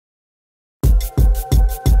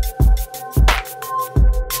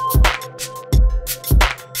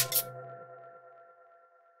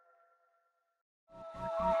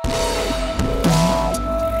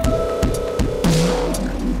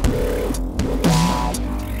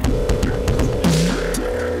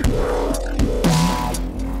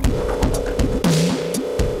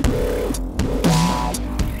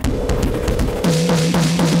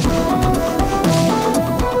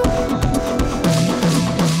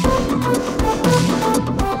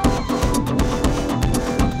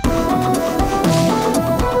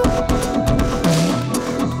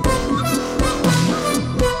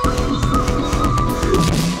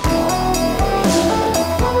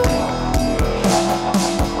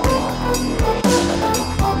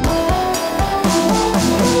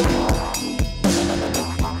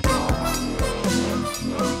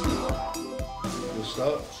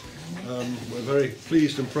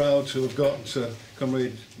pleased and proud to have got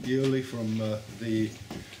Comrade Ioli from the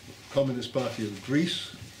Communist Party of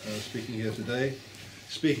Greece speaking here today,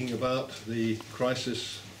 speaking about the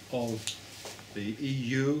crisis of the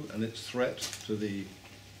EU and its threat to the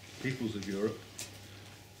peoples of Europe,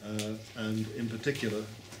 and in particular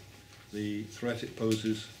the threat it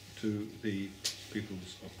poses to the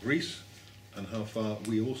peoples of Greece and how far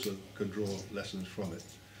we also can draw lessons from it.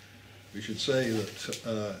 We should say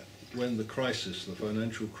that when the crisis, the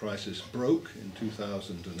financial crisis, broke in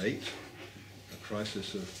 2008, a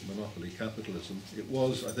crisis of monopoly capitalism, it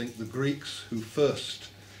was, I think, the Greeks who first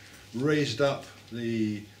raised up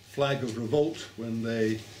the flag of revolt when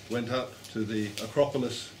they went up to the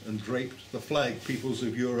Acropolis and draped the flag, "Peoples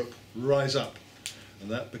of Europe, rise up." And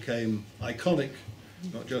that became iconic,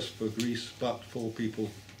 not just for Greece, but for people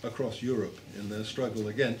across Europe in their struggle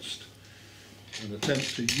against an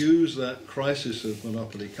attempt to use that crisis of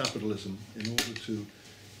monopoly capitalism in order to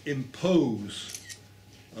impose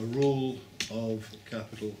a rule of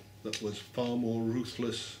capital that was far more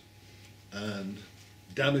ruthless and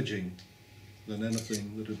damaging than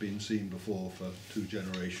anything that had been seen before for 2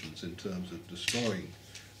 generations in terms of destroying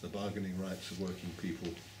the bargaining rights of working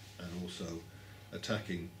people and also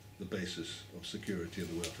attacking the basis of security of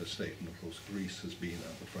the welfare state. And of course Greece has been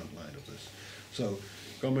at the front line of this. So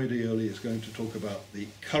Comrade Ioli is going to talk about the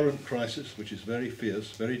current crisis, which is very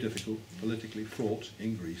fierce, very difficult, politically fraught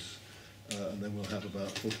in Greece, and then we'll have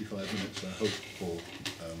about 45 minutes, I hope, for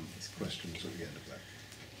questions at the end of that.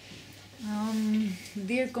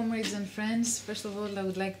 Dear comrades and friends, first of all I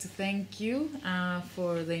would like to thank you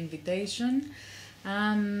for the invitation.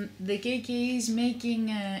 The KKE is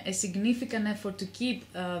making a significant effort to keep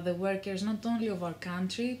the workers not only of our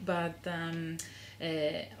country but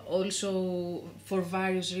also for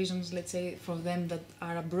various reasons, let's say for them that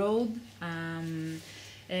are abroad,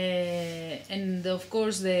 and of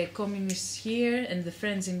course the communists here and the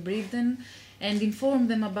friends in Britain, and inform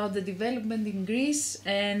them about the development in Greece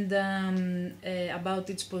and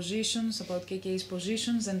about its positions, about KKE's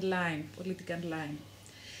positions and line, political line.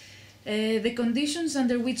 The conditions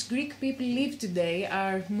under which Greek people live today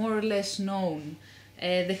are more or less known.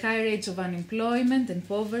 The high rates of unemployment and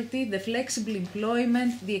poverty, the flexible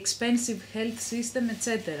employment, the expensive health system,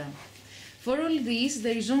 etc. For all these,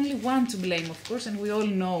 there is only one to blame, of course, and we all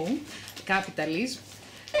know, capitalism.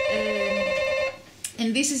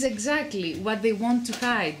 And this is exactly what they want to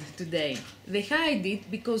hide today. They hide it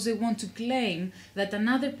because they want to claim that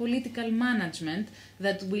another political management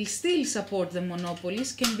that will still support the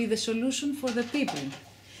monopolies can be the solution for the people.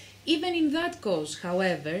 Even in that cause,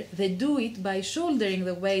 however, they do it by shouldering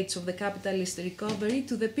the weights of the capitalist recovery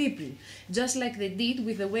to the people, just like they did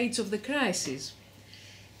with the weights of the crisis.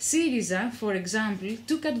 SYRIZA, for example,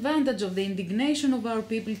 took advantage of the indignation of our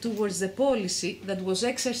people towards the policy that was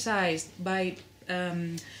exercised by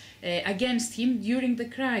against him during the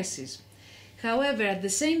crisis. However, at the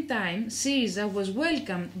same time, SYRIZA was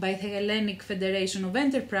welcomed by the Hellenic Federation of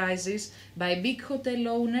Enterprises, by big hotel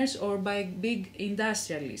owners or by big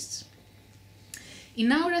industrialists.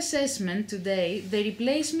 In our assessment today, the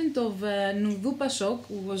replacement of Noudou PASOK,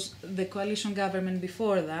 who was the coalition government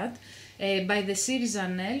before that, by the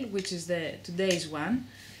SYRIZA-NL, which is today's one,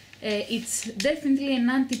 it's definitely an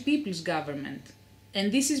anti-people's government. And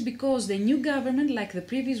this is because the new government, like the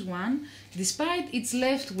previous one, despite its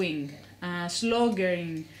left-wing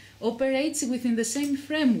sloganeering, operates within the same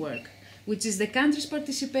framework, which is the country's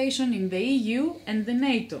participation in the EU and the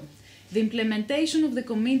NATO, the implementation of the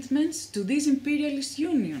commitments to these imperialist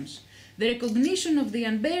unions, the recognition of the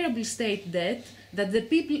unbearable state debt that the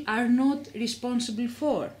people are not responsible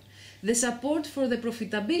for, the support for the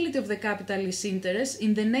profitability of the capitalist interests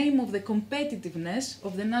in the name of the competitiveness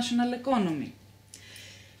of the national economy.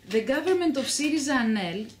 The government of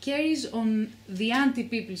SYRIZA-NL carries on the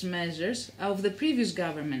anti-people's measures of the previous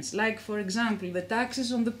governments, like, for example, the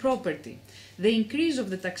taxes on the property, the increase of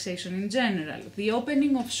the taxation in general, the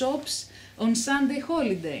opening of shops on Sunday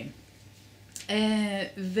holiday,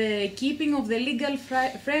 the keeping of the legal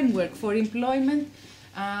framework for employment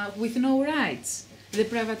with no rights, the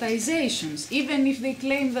privatizations, even if they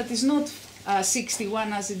claim that it's not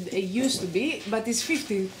 61 as it used to be, but it's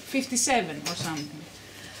 57 or something.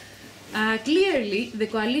 Clearly, the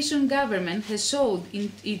coalition government has showed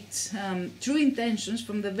its true intentions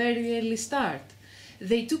from the very early start.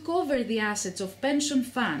 They took over the assets of pension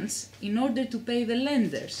funds in order to pay the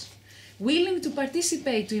lenders, willing to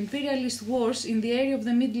participate to imperialist wars in the area of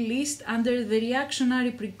the Middle East under the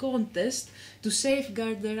reactionary pre-contest to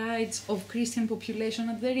safeguard the rights of Christian population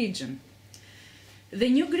of the region. The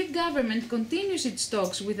new Greek government continues its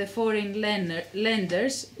talks with the foreign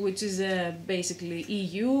lenders, which is basically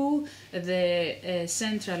EU, the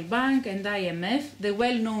Central Bank and IMF, the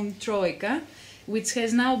well-known Troika, which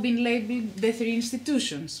has now been labeled the three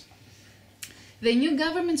institutions. The new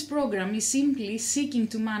government's program is simply seeking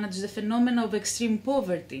to manage the phenomena of extreme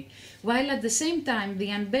poverty, while at the same time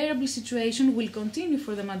the unbearable situation will continue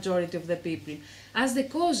for the majority of the people, as the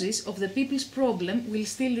causes of the people's problem will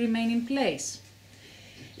still remain in place.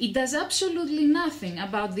 It does absolutely nothing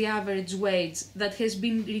about the average wage that has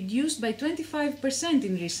been reduced by 25%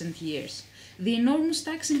 in recent years, the enormous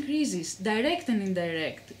tax increases, direct and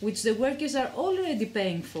indirect, which the workers are already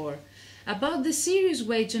paying for, about the serious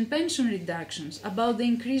wage and pension reductions, about the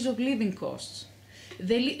increase of living costs.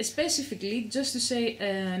 Specifically, just to say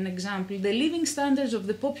an example, the living standards of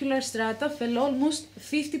the popular strata fell almost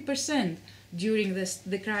 50% during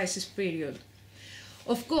the crisis period.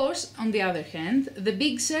 Of course, on the other hand, the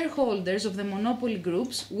big shareholders of the monopoly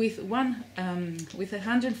groups with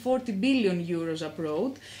 140 billion euros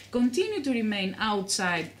abroad continue to remain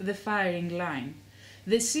outside the firing line.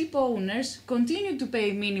 The ship owners continue to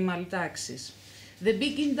pay minimal taxes. The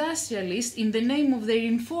big industrialists, in the name of the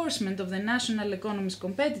reinforcement of the national economy's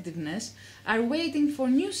competitiveness, are waiting for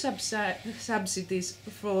new subsidies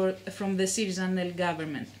from the SYRIZA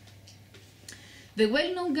government. The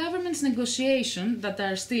well-known government's negotiations that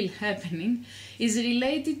are still happening is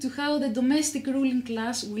related to how the domestic ruling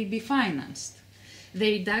class will be financed.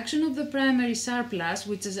 The reduction of the primary surplus,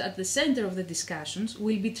 which is at the center of the discussions,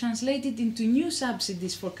 will be translated into new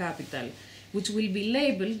subsidies for capital, which will be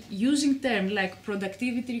labeled using terms like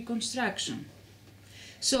productivity reconstruction.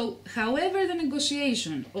 So, however the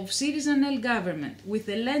negotiation of SYRIZA government with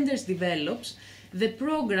the lenders develops, the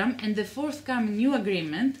program and the forthcoming new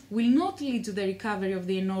agreement will not lead to the recovery of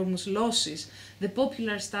the enormous losses the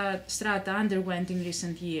popular strata underwent in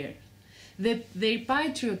recent years. Their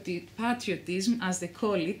patriotism, as they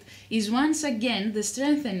call it, is once again the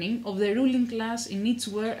strengthening of the ruling class in its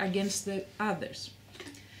war against the others.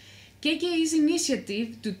 KKE's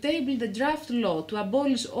initiative to table the draft law to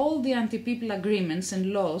abolish all the anti-people agreements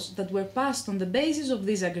and laws that were passed on the basis of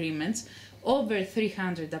these agreements, over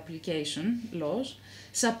 300 application laws,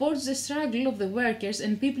 supports the struggle of the workers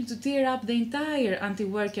and people to tear up the entire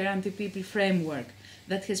anti-worker, anti-people framework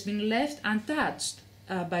that has been left untouched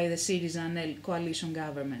by the SYRIZA coalition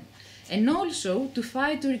government, and also to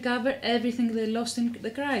fight to recover everything they lost in the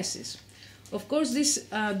crisis. Of course, this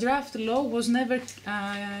draft law was never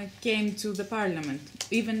came to the parliament,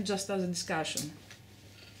 even just as a discussion.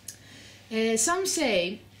 Some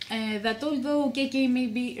say that although KKE may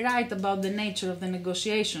be right about the nature of the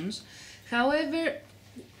negotiations, however,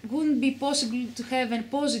 wouldn't be possible to have a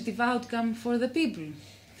positive outcome for the people.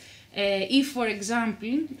 If, for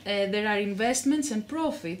example, there are investments and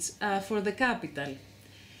profits for the capital.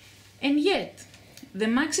 And yet, the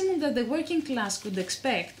maximum that the working class could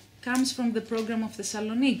expect comes from the program of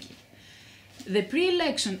Thessaloniki. The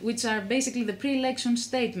pre-election, which are basically the pre-election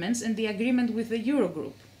statements and the agreement with the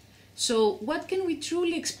Eurogroup. So what can we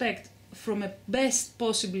truly expect from a best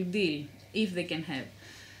possible deal, if they can have?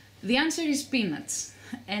 The answer is peanuts.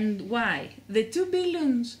 And why? The 2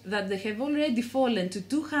 billions that they have already fallen to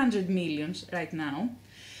 200 millions right now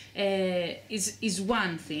is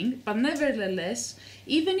one thing, but nevertheless,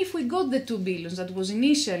 even if we got the 2 billions that was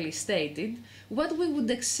initially stated, what we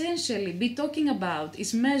would essentially be talking about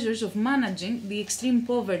is measures of managing the extreme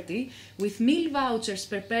poverty with meal vouchers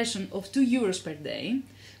per person of 2 euros per day,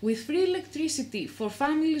 with free electricity for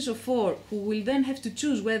families of 4 who will then have to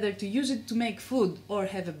choose whether to use it to make food or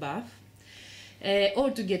have a bath, or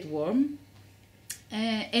to get warm.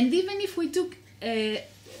 And even if we took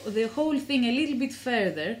the whole thing a little bit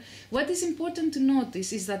further, what is important to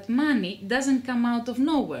notice is that money doesn't come out of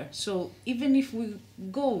nowhere. So even if we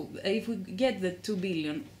get the 2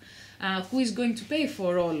 billion, who is going to pay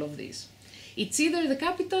for all of this? It's either the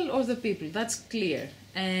capital or the people, that's clear.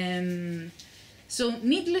 So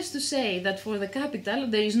needless to say that for the capital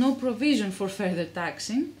there is no provision for further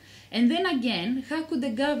taxing. And then again, how could the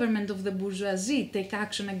government of the bourgeoisie take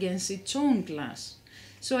action against its own class?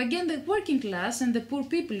 So again, the working class and the poor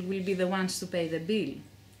people will be the ones to pay the bill.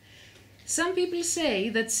 Some people say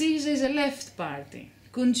that SYRIZA is a left party.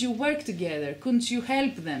 Couldn't you work together? Couldn't you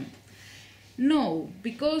help them? No,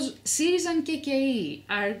 because SYRIZA and KKE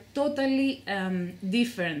are totally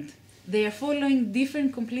different. They are following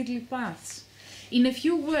different completely paths. In a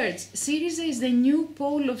few words, SYRIZA is the new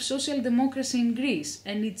pole of social democracy in Greece,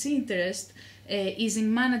 and its interest is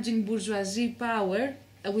in managing bourgeoisie power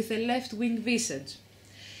with a left-wing visage.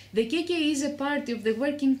 The KKE is a party of the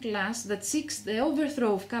working class that seeks the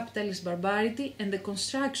overthrow of capitalist barbarity and the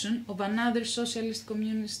construction of another socialist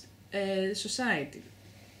communist society.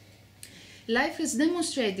 Life has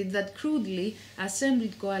demonstrated that crudely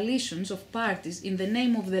assembled coalitions of parties in the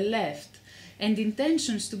name of the left and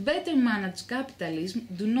intentions to better manage capitalism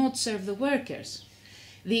do not serve the workers.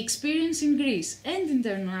 The experience in Greece and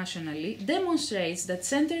internationally demonstrates that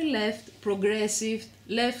center-left, progressive,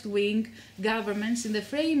 left-wing governments in the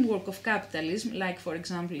framework of capitalism, like for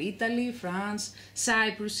example Italy, France,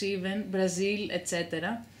 Cyprus even, Brazil,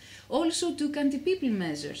 etc., also took anti-people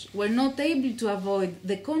measures, were not able to avoid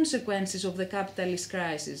the consequences of the capitalist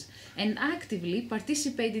crisis, and actively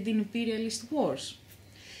participated in imperialist wars.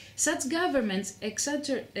 Such governments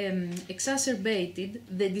exacerbated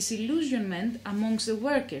the disillusionment amongst the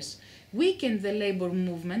workers, weakened the labor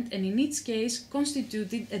movement, and in its case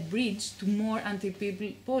constituted a bridge to more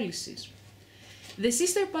anti-people policies. The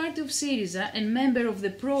sister party of SYRIZA and member of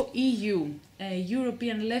the pro-EU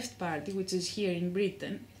European Left Party, which is here in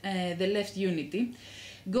Britain, the Left Unity,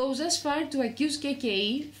 goes as far to accuse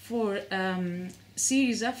KKE for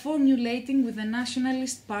SYRIZA formulating with the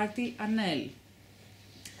nationalist party ANEL.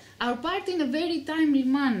 Our party, in a very timely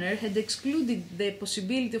manner, had excluded the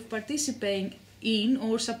possibility of participating in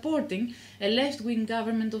or supporting a left-wing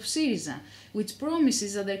government of SYRIZA, which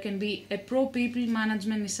promises that there can be a pro-people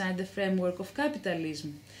management inside the framework of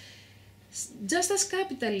capitalism. Just as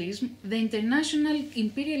capitalism, the international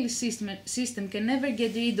imperialist system can never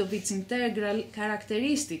get rid of its integral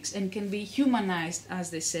characteristics and can be humanized,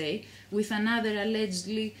 as they say, with another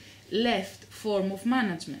allegedly left form of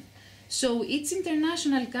management. So its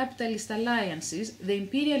international capitalist alliances, the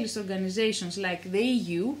imperialist organizations like the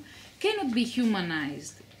EU, cannot be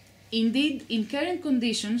humanized. Indeed, in current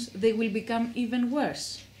conditions, they will become even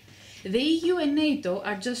worse. The EU and NATO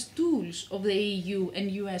are just tools of the EU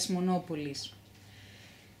and US monopolies.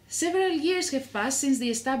 Several years have passed since the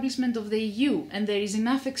establishment of the EU, and there is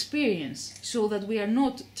enough experience so that we are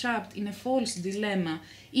not trapped in a false dilemma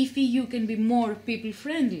if EU can be more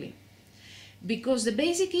people-friendly. Because the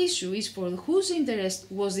basic issue is for whose interest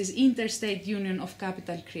was this interstate union of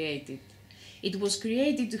capital created. It was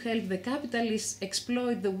created to help the capitalists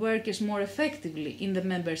exploit the workers more effectively in the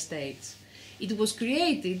member states. It was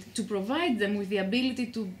created to provide them with the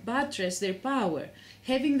ability to buttress their power,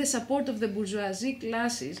 having the support of the bourgeoisie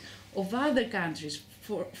classes of other countries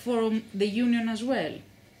from the Union as well.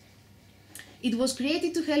 It was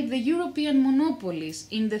created to help the European monopolies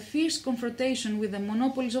in the fierce confrontation with the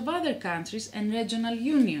monopolies of other countries and regional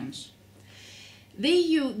unions. The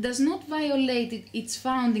EU does not violate its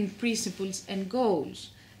founding principles and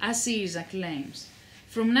goals, as SYRIZA claims.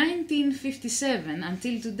 From 1957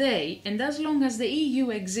 until today, and as long as the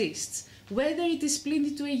EU exists, whether it is split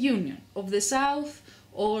into a union of the South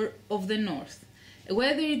or of the North,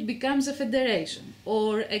 whether it becomes a federation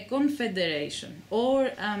or a confederation,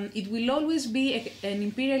 or it will always be an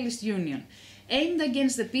imperialist union aimed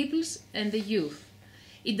against the peoples and the youth.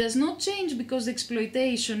 It does not change because the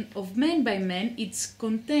exploitation of men by men is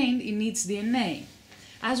contained in its DNA,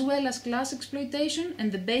 as well as class exploitation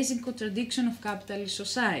and the basic contradiction of capitalist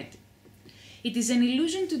society. It is an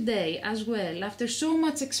illusion today as well, after so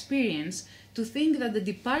much experience, to think that the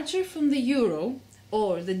departure from the euro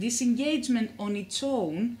or the disengagement on its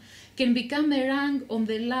own can become a rung on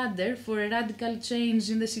the ladder for a radical change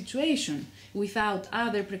in the situation, without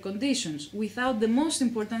other preconditions, without the most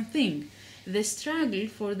important thing, the struggle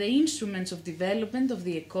for the instruments of development of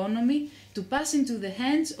the economy to pass into the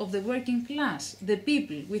hands of the working class, the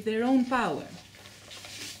people with their own power.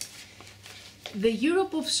 The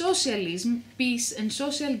Europe of socialism, peace and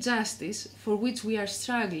social justice, for which we are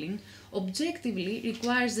struggling, objectively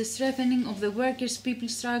requires the strengthening of the workers' people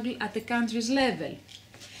struggle at the country's level.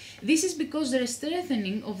 This is because the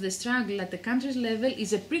strengthening of the struggle at the country's level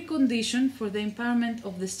is a precondition for the empowerment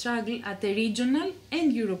of the struggle at the regional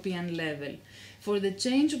and European level, for the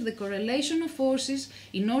change of the correlation of forces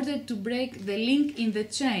in order to break the link in the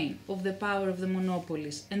chain of the power of the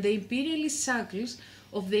monopolies and the imperialist cycles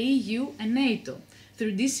of the EU and NATO,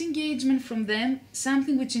 through disengagement from them,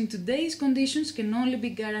 something which in today's conditions can only be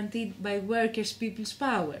guaranteed by workers' people's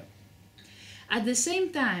power. At the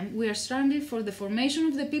same time, we are struggling for the formation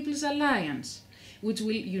of the People's Alliance, which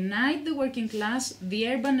will unite the working class, the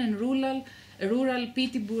urban and rural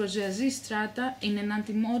petty bourgeoisie strata in an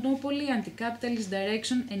anti-monopoly, anti-capitalist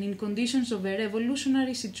direction, and in conditions of a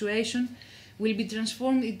revolutionary situation will be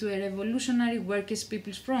transformed into a revolutionary workers'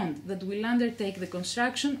 people's front that will undertake the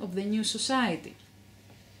construction of the new society.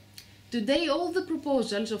 Today, all the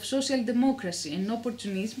proposals of social democracy and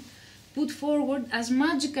opportunism put forward as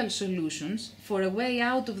magical solutions for a way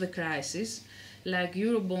out of the crisis, like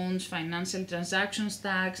Eurobonds, financial transactions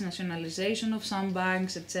tax, nationalization of some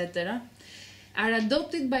banks, etc., are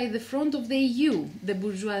adopted by the front of the EU, the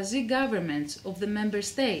bourgeoisie governments of the member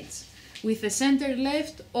states, with a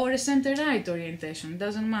center-left or a center-right orientation,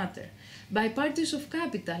 doesn't matter, by parties of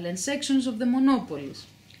capital and sections of the monopolies.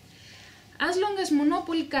 As long as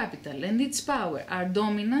monopoly capital and its power are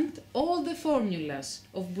dominant, all the formulas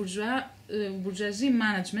of bourgeoisie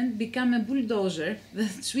management become a bulldozer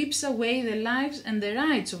that sweeps away the lives and the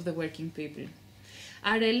rights of the working people,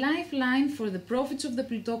 are a lifeline for the profits of the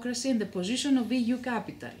plutocracy and the position of EU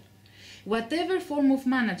capital. Whatever form of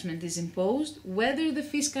management is imposed, whether the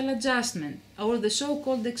fiscal adjustment or the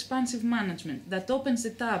so-called expansive management that opens the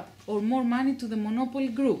tap or more money to the monopoly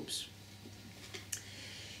groups.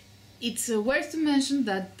 It's worth to mention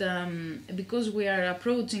that because we are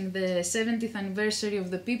approaching the 70th anniversary of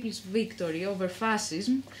the people's victory over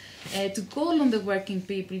fascism, to call on the working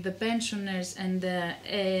people, the pensioners and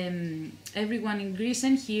everyone in Greece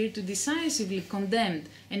and here to decisively condemn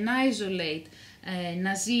and isolate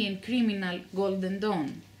Nazi and criminal Golden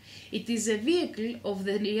Dawn. It is a vehicle of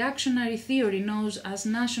the reactionary theory known as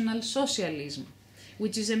National Socialism,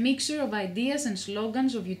 which is a mixture of ideas and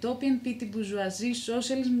slogans of utopian petty bourgeoisie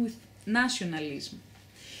socialism with nationalism.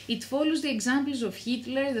 It follows the examples of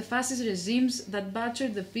Hitler, the fascist regimes that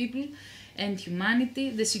butchered the people and humanity,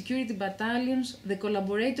 the security battalions, the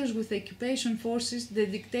collaborators with the occupation forces, the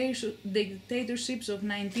dictatorships of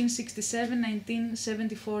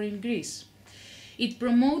 1967-1974 in Greece. It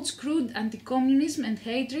promotes crude anti-communism and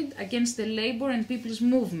hatred against the labor and people's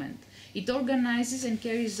movement. It organizes and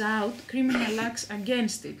carries out criminal acts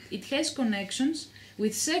against it. It has connections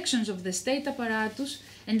with sections of the state apparatus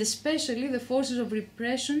and especially the forces of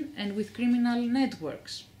repression and with criminal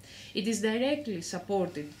networks. It is directly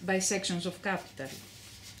supported by sections of capital.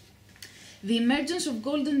 The emergence of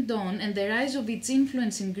Golden Dawn and the rise of its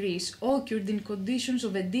influence in Greece occurred in conditions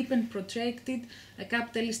of a deep and protracted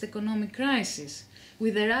capitalist economic crisis,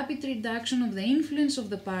 with a rapid reduction of the influence of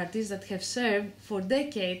the parties that have served for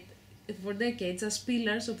decades as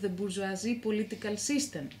pillars of the bourgeoisie political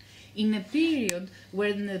system, in a period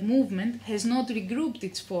where the movement has not regrouped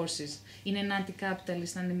its forces in an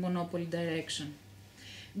anti-capitalist and monopoly direction.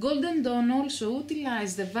 Golden Dawn also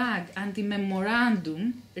utilized the vague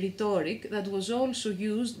anti-memorandum rhetoric that was also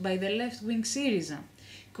used by the left-wing SYRIZA,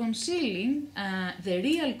 concealing the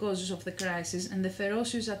real causes of the crisis and the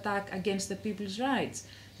ferocious attack against the people's rights,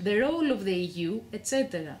 the role of the EU,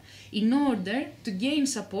 etc., in order to gain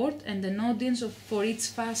support and an audience for its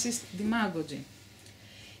fascist demagogy.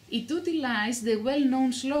 It utilized the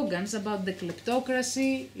well-known slogans about the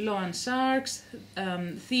kleptocracy, loan sharks,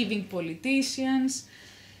 thieving politicians,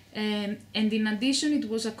 and in addition it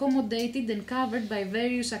was accommodated and covered by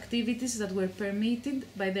various activities that were permitted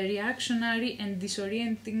by the reactionary and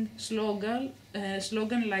disorienting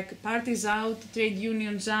slogan like parties out, trade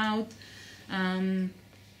unions out,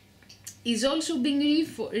 is also being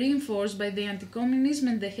reinforced by the anti-communism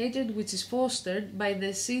and the hatred which is fostered by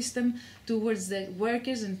the system towards the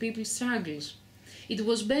workers and people's struggles. It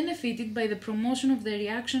was benefited by the promotion of the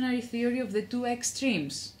reactionary theory of the two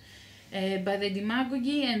extremes, by the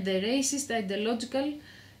demagogy and the racist ideological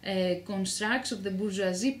constructs of the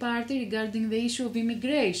bourgeoisie party regarding the issue of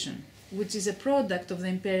immigration, which is a product of the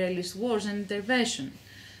imperialist wars and intervention,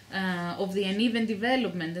 of the uneven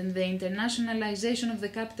development and the internationalization of the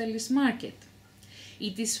capitalist market.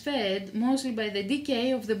 It is fed mostly by the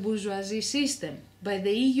decay of the bourgeoisie system, by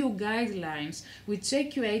the EU guidelines which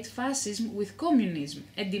equate fascism with communism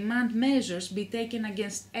and demand measures be taken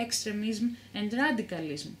against extremism and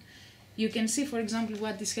radicalism. You can see, for example,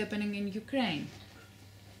 what is happening in Ukraine.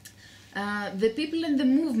 The people and the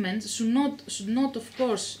movement should not of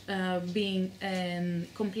course, be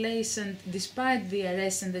complacent despite the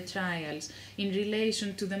arrests and the trials in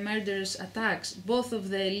relation to the murderous attacks, both of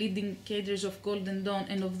the leading cadres of Golden Dawn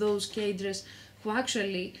and of those cadres who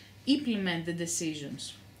actually implement the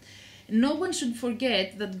decisions. No one should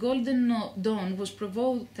forget that Golden Dawn was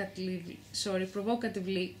provocatively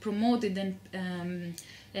promoted and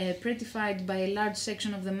prettified by a large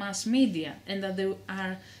section of the mass media, and that there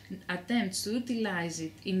are attempts to utilize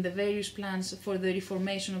it in the various plans for the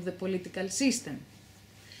reformation of the political system.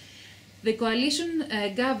 The coalition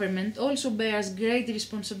government also bears great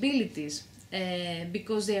responsibilities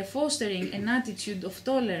because they are fostering an attitude of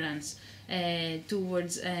tolerance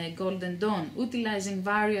towards Golden Dawn, utilizing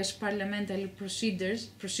various parliamentary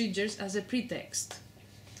procedures as a pretext.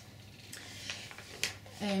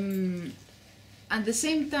 At the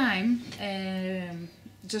same time,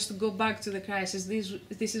 just to go back to the crisis,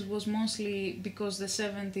 this was mostly because the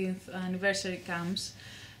 70th anniversary comes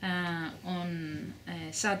on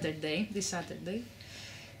Saturday, this Saturday.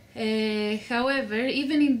 However,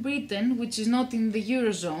 even in Britain, which is not in the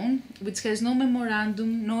Eurozone, which has no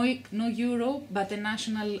memorandum, no euro, but a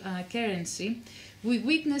national currency, we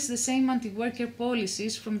witness the same anti-worker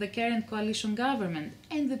policies from the current coalition government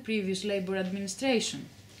and the previous Labour administration.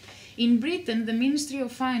 In Britain, the Ministry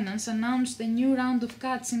of Finance announced a new round of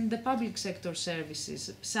cuts in the public sector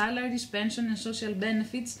services, salaries, pension and social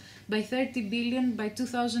benefits by 30 billion by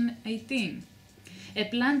 2018. A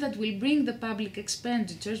plan that will bring the public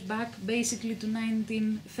expenditures back basically to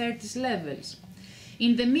 1930s levels.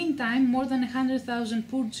 In the meantime, more than 100,000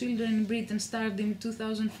 poor children in Britain starved in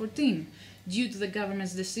 2014 due to the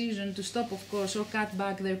government's decision to stop, of course, or cut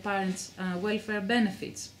back their parents' welfare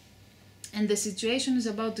benefits. And the situation is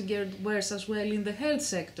about to get worse as well in the health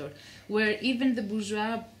sector, where even the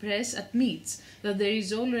bourgeois press admits that there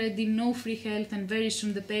is already no free health and very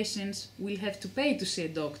soon the patients will have to pay to see a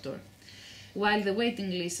doctor, while the waiting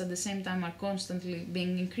lists at the same time are constantly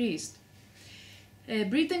being increased.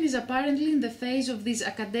 Britain is apparently in the phase of this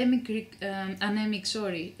anemic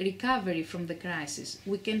recovery from the crisis.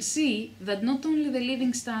 We can see that not only the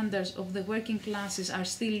living standards of the working classes are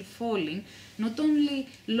still falling, not only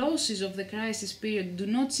losses of the crisis period do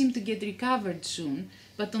not seem to get recovered soon,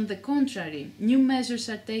 but on the contrary, new measures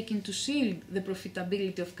are taken to shield the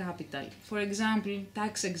profitability of capital. For example,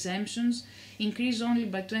 tax exemptions, increase only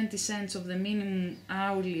by 20 cents of the minimum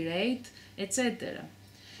hourly rate, etc.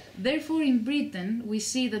 Therefore, in Britain, we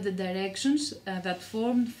see that the directions that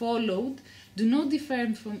followed do not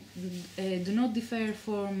differ from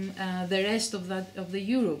the rest of the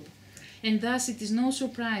Europe, and thus it is no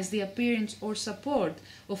surprise the appearance or support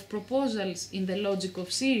of proposals in the logic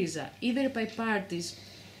of SYRIZA, either by parties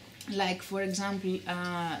like, for example,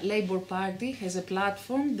 Labour Party has a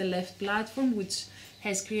platform, the Left Platform, which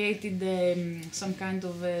has created some kind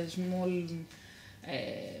of a small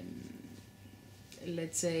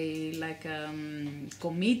let's say like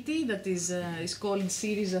committee that is called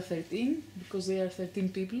SYRIZA 13 because they are 13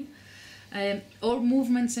 people, or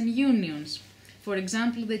movements and unions. For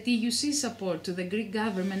example, the TUC support to the Greek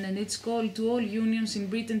government and its call to all unions in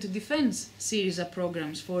Britain to defend SYRIZA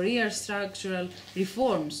programs for real structural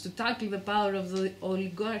reforms to tackle the power of the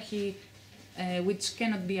oligarchy, which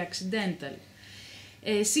cannot be accidental.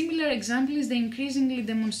 A similar example is the increasingly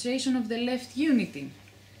demonstration of the left unity.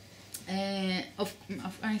 I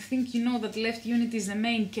think you know that left unity is the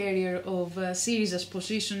main carrier of SYRIZA's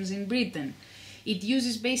positions in Britain. It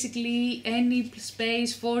uses basically any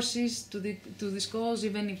space, forces to discuss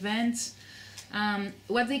even events.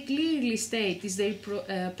 What they clearly state is their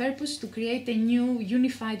purpose to create a new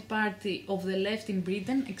unified party of the left in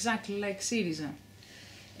Britain, exactly like SYRIZA.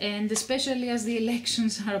 And especially as the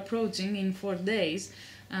elections are approaching in 4 days,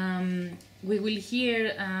 we will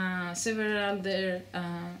hear several other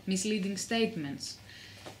misleading statements.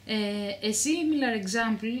 A similar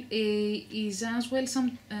example is as well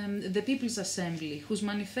the People's Assembly, whose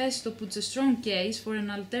manifesto puts a strong case for an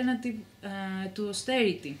alternative to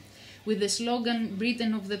austerity, with the slogan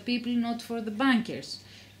 "Britain of the people, not for the bankers,"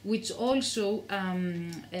 which also,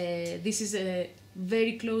 this is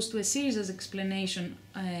very close to a SYRIZA's explanation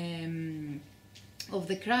of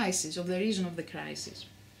the crisis, of the reason of the crisis.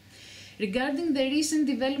 Regarding the recent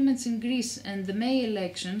developments in Greece and the May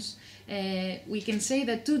elections, we can say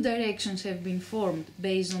that two directions have been formed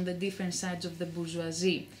based on the different sides of the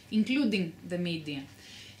bourgeoisie, including the media,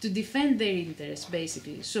 to defend their interests,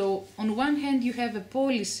 basically. So, on one hand, you have a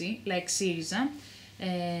policy like SYRIZA,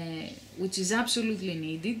 which is absolutely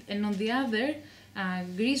needed, and on the other,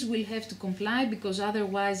 Greece will have to comply because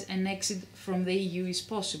otherwise an exit from the EU is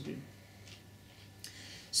possible.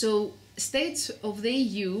 So, states of the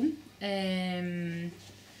EU,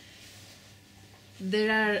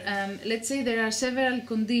 there are, let's say, there are several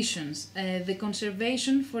conditions. The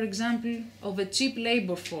conservation, for example, of a cheap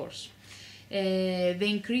labor force, the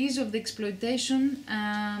increase of the exploitation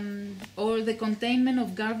or the containment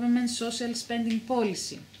of government social spending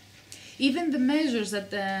policy. Even the measures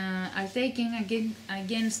that are taken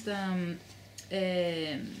against,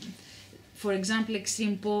 for example,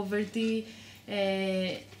 extreme poverty,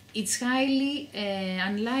 it's highly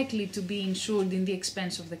unlikely to be insured in the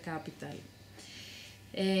expense of the capital.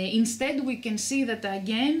 Instead, we can see that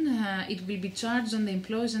again it will be charged on the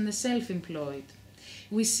employees and the self-employed.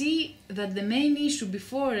 We see that the main issue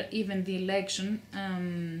before even the election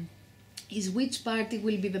is which party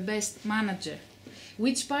will be the best manager,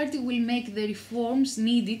 Which party will make the reforms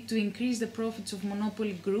needed to increase the profits of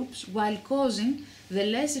monopoly groups while causing the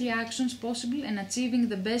less reactions possible and achieving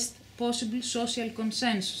the best possible social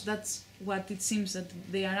consensus? That's what it seems that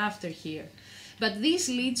they are after here. But this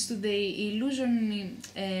leads to the illusory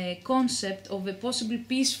concept of a possible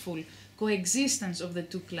peaceful coexistence of the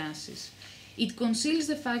two classes. It conceals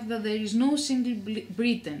the fact that there is no single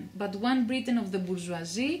Britain, but one Britain of the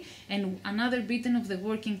bourgeoisie and another Britain of the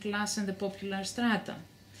working class and the popular strata.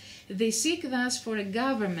 They seek thus for a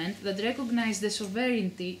government that recognizes the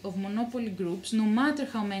sovereignty of monopoly groups, no matter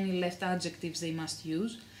how many left adjectives they must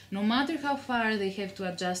use, no matter how far they have to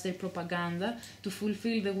adjust their propaganda to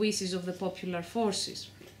fulfill the wishes of the popular forces.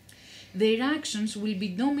 Their actions will be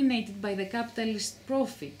dominated by the capitalist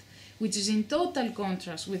profit, which is in total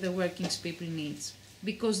contrast with the working people's needs,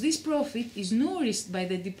 because this profit is nourished by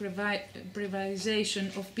the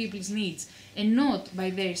deprivation of people's needs and not by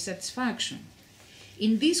their satisfaction.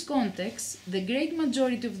 In this context, the great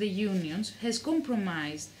majority of the unions has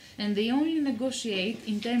compromised and they only negotiate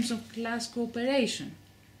in terms of class cooperation.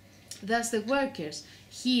 Thus, the workers,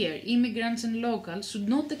 here, immigrants and locals, should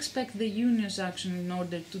not expect the union's action in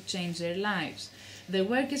order to change their lives. The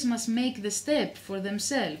workers must make the step for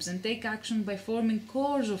themselves and take action by forming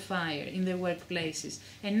corps of fire in their workplaces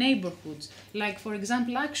and neighborhoods, like, for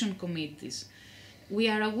example, action committees. We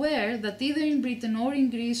are aware that either in Britain or in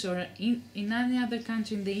Greece or in any other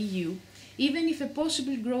country in the EU, even if a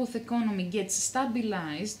possible growth economy gets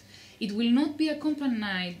stabilized, it will not be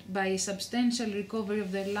accompanied by a substantial recovery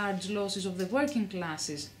of the large losses of the working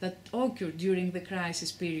classes that occurred during the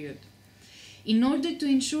crisis period. In order to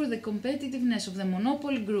ensure the competitiveness of the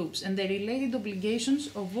monopoly groups and the related obligations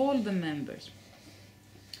of all the members.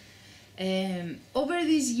 Over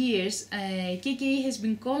these years, KKE has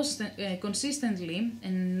been consistently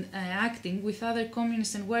acting with other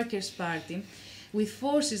communist and workers' party with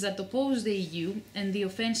forces that oppose the EU and the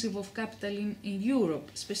offensive of capitalism in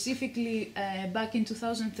Europe. Specifically, back in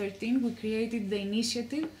 2013, we created the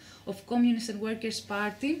initiative of Communist and Workers'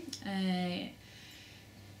 Party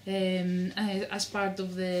as part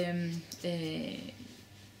of the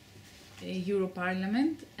Euro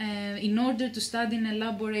Parliament in order to study and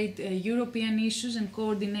elaborate European issues and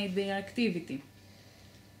coordinate their activity.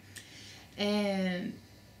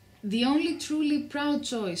 The only truly proud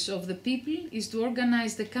choice of the people is to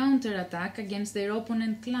organize the counterattack against their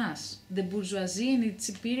opponent class, the bourgeoisie and its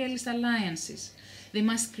imperialist alliances. They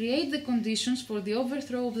must create the conditions for the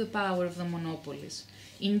overthrow of the power of the monopolies.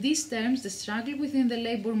 In these terms, the struggle within the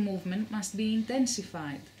labor movement must be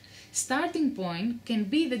intensified. Starting point can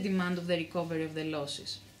be the demand of the recovery of the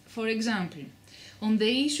losses. For example, on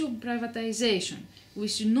the issue of privatization, we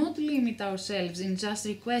should not limit ourselves in just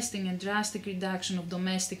requesting a drastic reduction of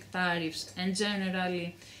domestic tariffs and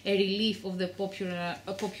generally a relief of the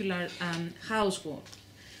popular household.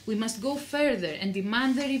 We must go further and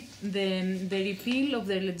demand the repeal of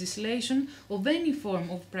the legislation of any form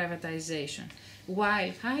of privatization,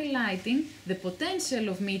 while highlighting the potential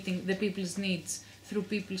of meeting the people's needs through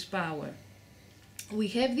people's power. We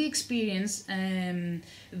have the experience that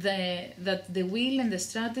the will and the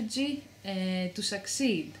strategy to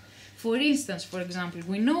succeed. For instance, for example,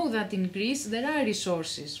 we know that in Greece there are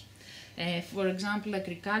resources. For example,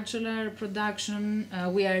 agricultural production,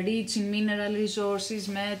 we are rich in mineral resources,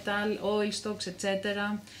 metal, oil stocks,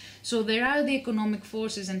 etc. So there are the economic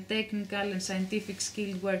forces and technical and scientific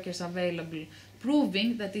skilled workers available,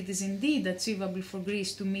 proving that it is indeed achievable for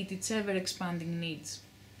Greece to meet its ever-expanding needs.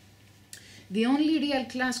 The only real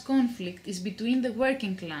class conflict is between the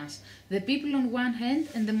working class, the people on one hand,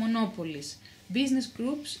 and the monopolies, business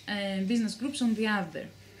groups on the other.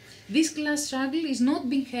 This class struggle is not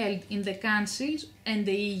being held in the councils and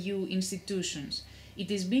the EU institutions.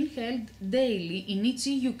 It is being held daily in each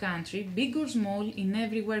EU country, big or small, in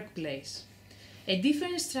every workplace. A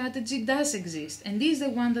different strategy does exist, and is the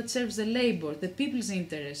one that serves the labour, the people's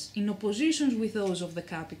interests, in opposition with those of the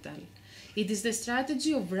capital. It is the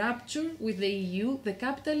strategy of rupture with the EU, the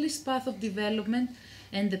capitalist path of development,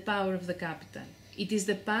 and the power of the capital. It is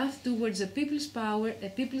the path towards a people's power, a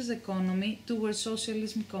people's economy, towards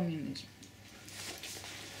socialism, communism.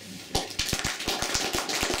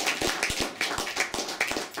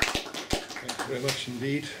 Thank you very much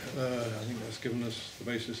indeed. I think that's given us the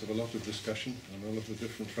basis of a lot of discussion on a lot of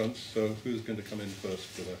different fronts. So who's going to come in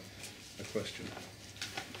first with a question?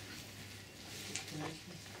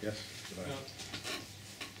 Yes.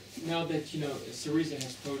 Now that SYRIZA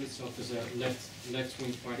has posed itself as a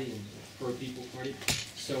left-wing party and pro-people party,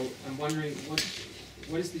 so I'm wondering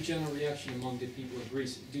what is the general reaction among the people of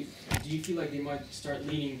Greece? Do you feel like they might start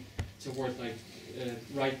leaning toward like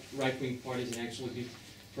right-wing parties and actually be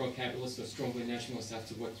pro-capitalist or strongly nationalist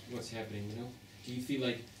after what's happening, you know? Do you feel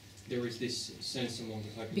like there is this sense among the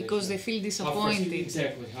population? Because they feel disappointed.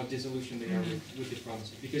 Exactly, how disillusioned they are with the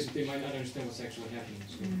promises. Because they might not understand what's actually happening.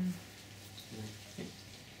 So, yeah.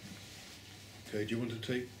 Okay, do you want to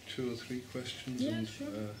take 2 or 3 questions? Yeah, and, sure.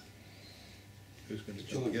 Who's going to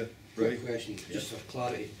John, start again? quick Ray? question, Yeah. just for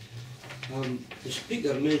clarity. The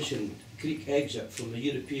Speaker mentioned Greek exit from the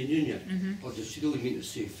European Union, or does she really mean to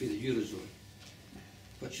say for the Eurozone?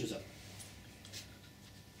 Which is it?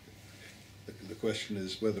 The question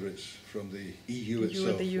is whether it's from the EU or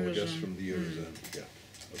itself the or just Eurozone. from the Eurozone. Yeah.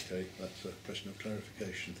 Okay, that's a question of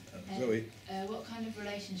clarification. Zoe? What kind of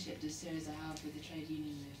relationship does SYRIZA have with the trade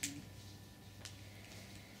union movement?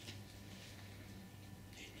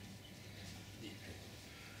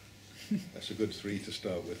 That's a good 3 to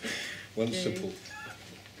start with. One Okay. simple.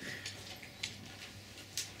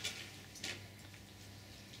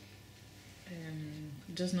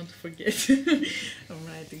 Just not to forget. I'm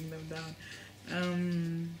writing them down.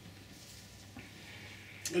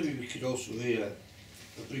 Maybe we could also hear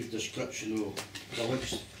a brief description of the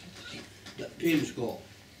links that PAME's got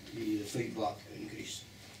with the fight back in Greece.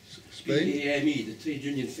 Spain? PAME, the Trade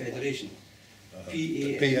Union Federation.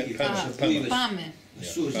 PAME, PAME. which I believe is PAME.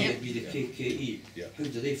 associated Yeah. with the KKE. Yeah. How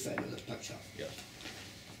do they fit into the picture? Yeah.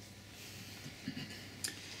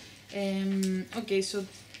 Okay, so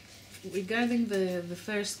regarding the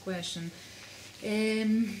first question,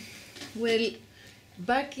 well,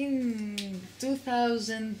 back in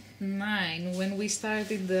 2009, when we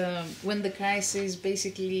started, when the crisis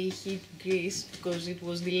basically hit Greece, because it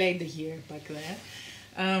was delayed a year back there,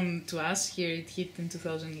 to us, here it hit in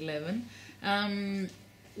 2011,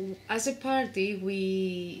 as a party,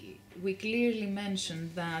 we clearly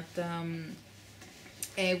mentioned that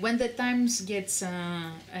when the times gets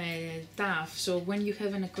tough, so when you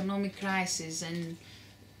have an economic crisis and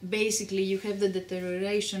basically you have the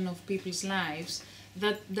deterioration of people's lives,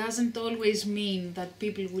 that doesn't always mean that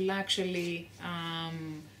people will actually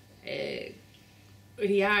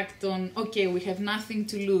react on, okay, we have nothing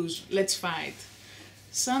to lose, let's fight.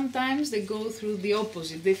 Sometimes they go through the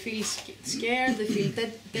opposite. They feel scared, they feel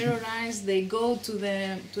terrorized, they go to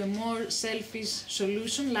a more selfish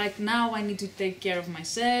solution, like now I need to take care of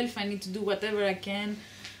myself, I need to do whatever I can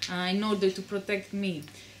in order to protect me.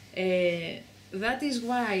 That is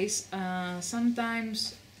why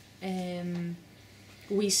sometimes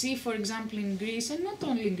we see, for example, in Greece, and not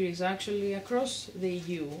only in Greece, actually across the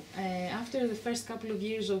EU, after the first couple of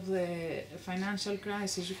years of the financial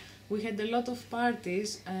crisis, we had a lot of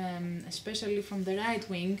parties, especially from the right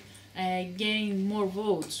wing, gaining more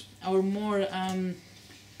votes or more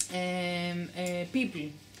people.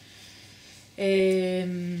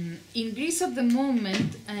 In Greece at the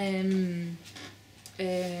moment,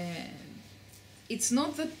 it's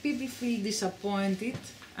not that people feel disappointed.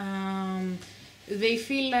 They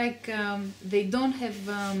feel like they don't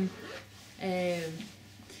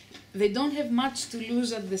have much to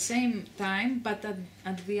lose at the same time, but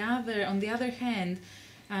on the other hand,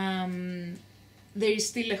 there is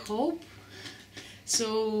still a hope.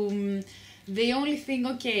 So they only think,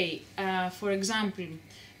 okay, for example,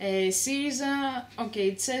 SYRIZA, okay,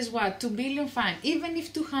 it says what, 2 billion, fine. Even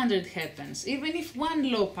if 200 happens, even if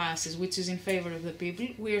one law passes which is in favor of the people,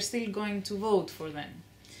 we are still going to vote for them.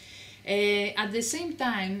 At the same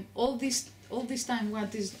time, all this time,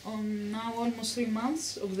 what is on now almost 3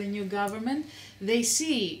 months of the new government, they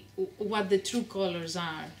see what the true colors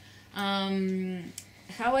are.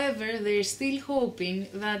 However, they're still hoping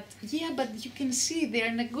that, yeah, but you can see they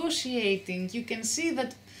are negotiating, you can see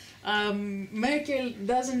that Merkel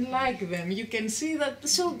doesn't like them, you can see that,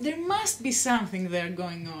 so there must be something there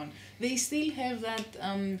going on. They still have that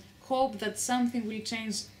hope that something will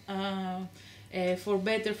change for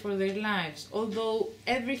better for their lives. Although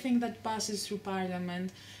everything that passes through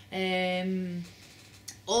Parliament,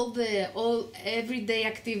 all everyday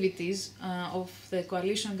activities of the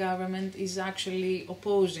coalition government is actually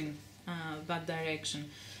opposing that direction.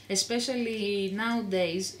 Especially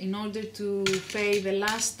nowadays, in order to pay the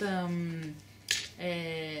last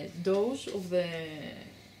dose of the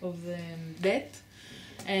debt,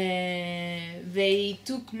 they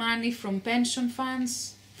took money from pension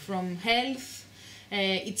funds, from health.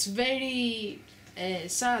 It's very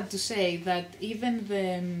sad to say that even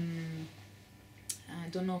the, I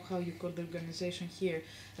don't know how you call the organization here,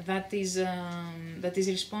 that is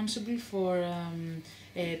responsible for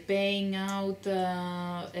paying out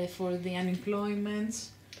for the unemployment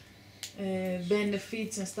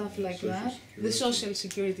benefits and stuff like that, the social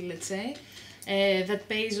security, let's say. that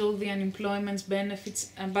pays all the unemployment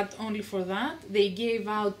benefits, but only for that. They gave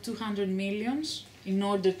out 200 millions in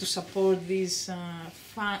order to support this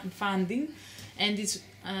funding, and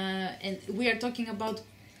and we are talking about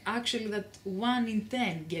actually that 1 in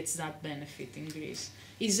 10 gets that benefit in Greece.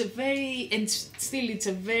 It's a very, and still it's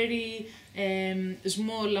a very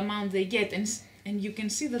small amount they get, and you can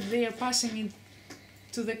see that they are passing it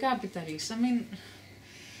to the capitalists. I mean,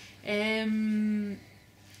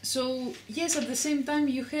 so yes, at the same time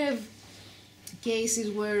you have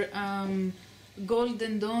cases where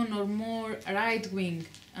Golden Dawn or more right-wing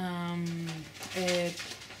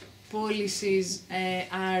policies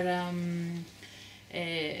are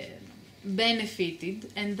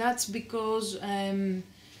benefited, and that's because,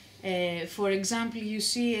 for example, you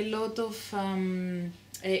see a lot of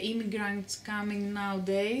immigrants coming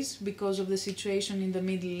nowadays because of the situation in the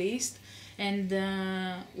Middle East, and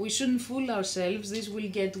we shouldn't fool ourselves. This will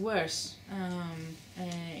get worse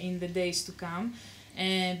in the days to come,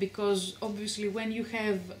 because obviously when you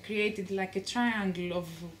have created like a triangle of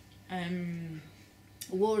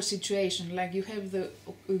war situation, like you have the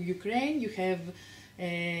Ukraine, you have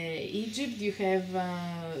Egypt, you have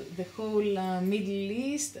the whole Middle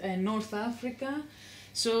East, North Africa.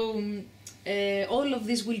 So all of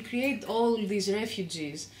this will create all these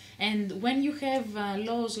refugees. And when you have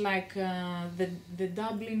laws like the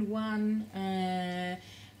Dublin one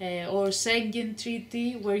or Schengen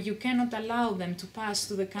Treaty, where you cannot allow them to pass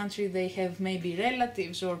to the country, they have maybe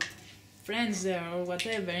relatives or friends there or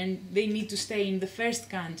whatever, and they need to stay in the first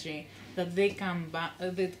country that they come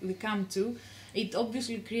to, it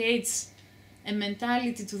obviously creates a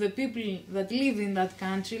mentality to the people that live in that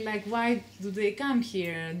country, like, why do they come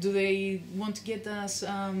here? Do they want to get us,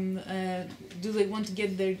 do they want to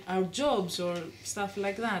get our jobs or stuff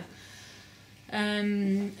like that?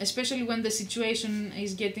 Especially when the situation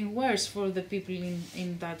is getting worse for the people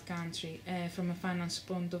in that country from a finance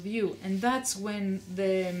point of view. And that's when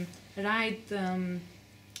the right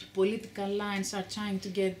political lines are trying to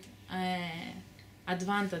get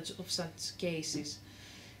advantage of such cases.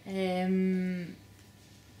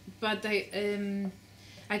 But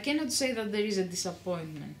I cannot say that there is a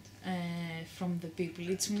disappointment from the people.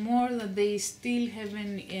 It's more that they still have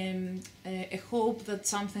a hope that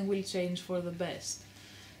something will change for the best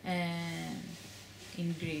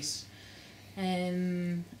in Greece.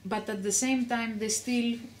 But at the same time, they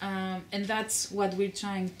still, and that's what we're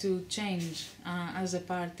trying to change as a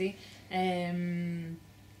party,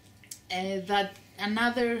 that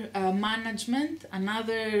another management,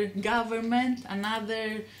 another government,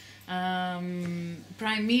 another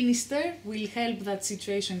prime minister will help that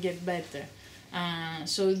situation get better.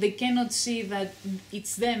 So they cannot see that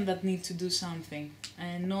it's them that need to do something,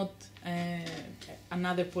 and not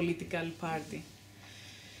another political party.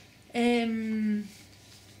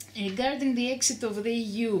 Regarding the exit of the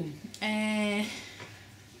EU,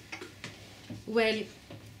 well,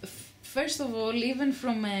 first of all, even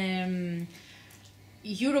from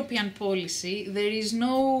European policy, there is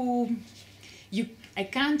no, a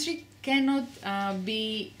country cannot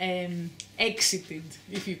be exited,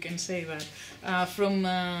 if you can say that, from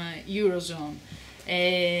Eurozone.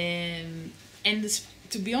 And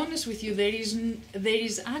to be honest with you, there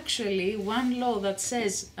is actually one law that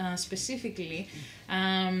says specifically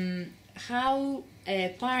how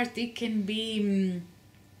a party can be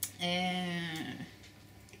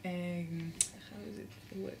how is it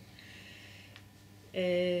the word?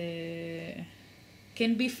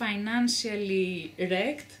 Can be financially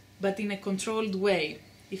wrecked, but in a controlled way.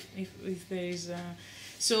 If there is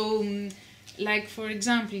so, like for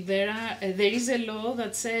example, there is a law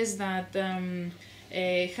that says that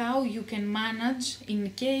how you can manage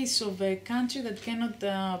in case of a country that cannot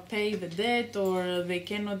pay the debt, or they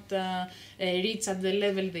cannot reach at the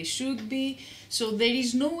level they should be. So there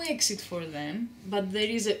is no exit for them, but there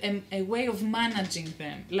is a way of managing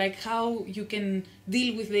them, like how you can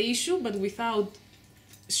deal with the issue, but without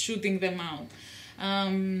shooting them out.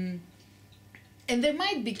 And there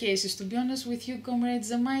might be cases, to be honest with you, comrades,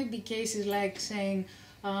 there might be cases like saying,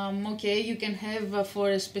 okay, you can have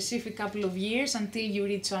for a specific couple of years until you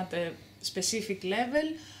reach at a specific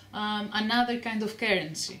level another kind of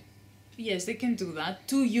currency. Yes, they can do that,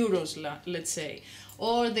 2 euros, let's say.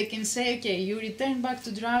 Or they can say, okay, you return back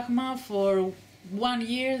to drachma for 1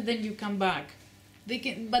 year, then you come back. They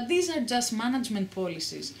can, but these are just management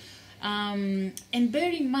policies. And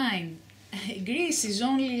bear in mind, Greece is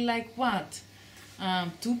only like what?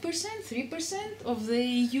 2%, 3% of the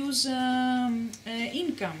EU's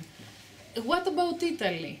income. What about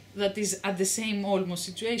Italy, that is at the same almost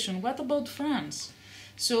situation? What about France?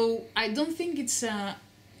 So I don't think it's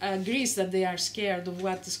Greece that they are scared of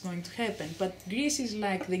what is going to happen, but Greece is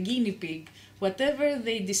like the guinea pig. Whatever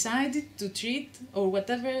they decided to treat, or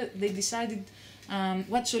whatever they decided,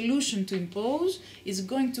 what solution to impose, is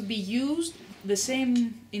going to be used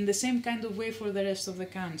in the same kind of way for the rest of the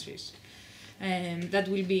countries. That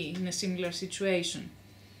will be in a similar situation.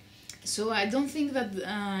 So I don't think that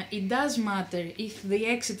it does matter if the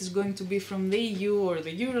exit is going to be from the EU or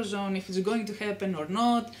the Eurozone, if it's going to happen or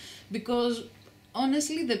not, because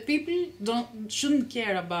honestly the people shouldn't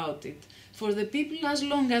care about it. For the people, as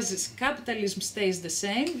long as capitalism stays the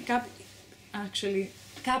same,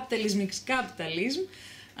 capitalism is capitalism,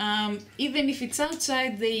 even if it's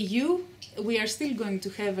outside the EU, we are still going to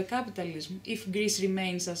have a capitalism if Greece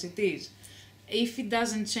remains as it is. If it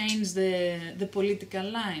doesn't change the political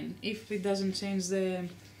line, if it doesn't change the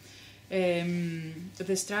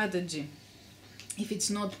strategy, if it's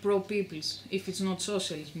not pro-peoples, if it's not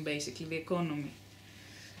socialism, basically, the economy.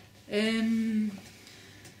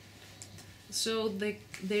 So the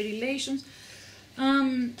relations...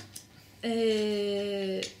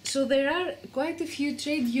 so there are quite a few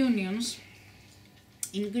trade unions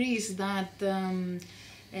in Greece that,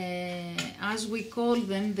 as we call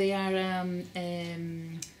them, they are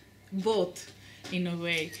bought in a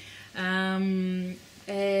way. And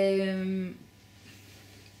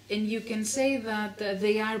you can say that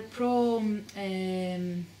they are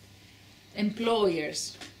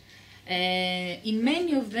pro-employers. In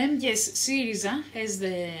many of them, yes, SYRIZA has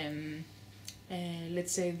the,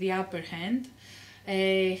 let's say, the upper hand.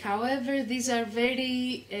 However, these are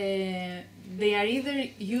very, they are either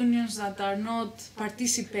unions that are not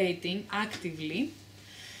participating actively,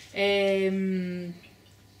 and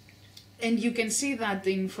you can see that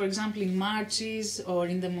in, for example, in marches or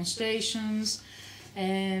in demonstrations,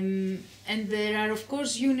 and there are, of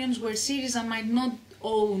course, unions where SYRIZA might not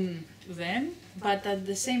own them, but at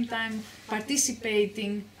the same time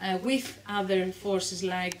participating with other forces,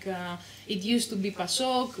 like it used to be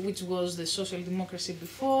PASOK, which was the social democracy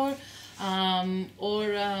before,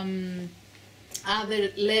 or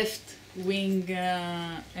other left-wing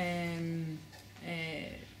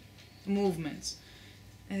movements.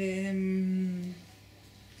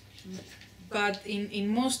 But in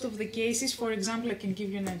most of the cases, for example, I can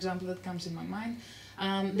give you an example that comes in my mind.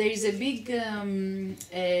 There is a big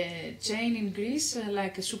chain in Greece,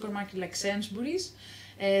 like a supermarket like Sainsbury's,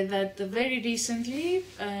 that very recently,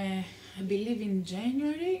 I believe in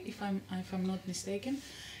January, if I'm not mistaken,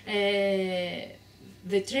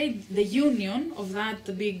 the union of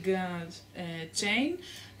that big chain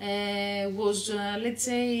was, let's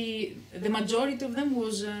say, the majority of them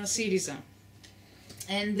was SYRIZA.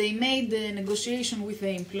 And they made a negotiation with the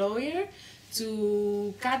employer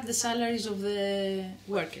to cut the salaries of the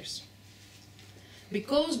workers.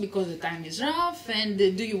 Because the time is rough, and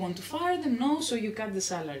do you want to fire them? No, so you cut the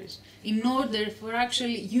salaries. In order for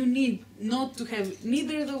actually, you need not to have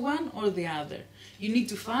neither the one or the other. You need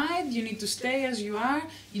to fight, you need to stay as you are,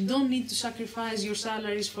 you don't need to sacrifice your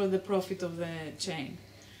salaries for the profit of the chain.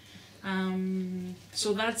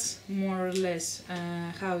 So that's more or less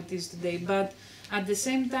how it is today. But at the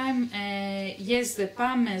same time, yes, the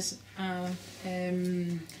PAME's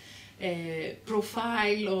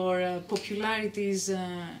profile or popularity is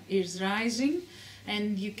rising,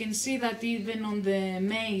 and you can see that even on the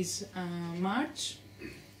May's march,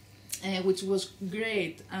 which was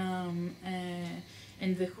great, and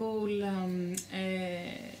the whole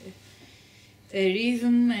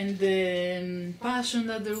rhythm and the passion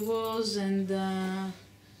that there was, and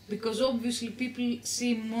because obviously people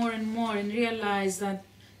see more and more and realize that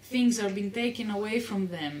things are being taken away from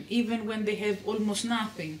them, even when they have almost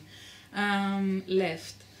nothing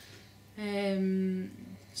left.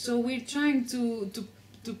 So we're trying to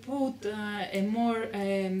put a more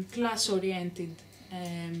class-oriented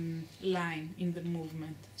line in the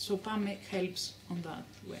movement. So PAME helps on that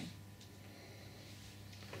way.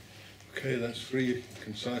 Okay, that's 3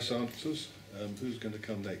 concise answers. Who's going to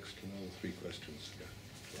come next? Another 3 questions. Yeah.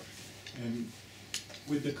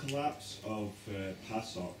 With the collapse of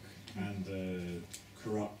PASOK and the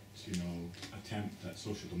corrupt, attempt at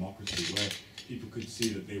social democracy, where people could see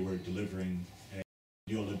that they were delivering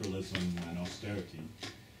neoliberalism and austerity,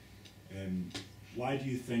 why do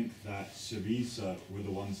you think that SYRIZA were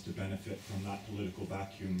the ones to benefit from that political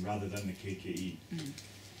vacuum rather than the KKE?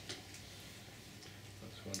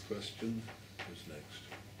 That's one question. Who's next?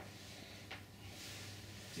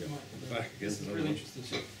 Yeah, Back again. this is really interesting.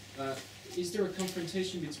 So, is there a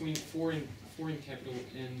confrontation between foreign capital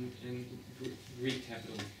and Greek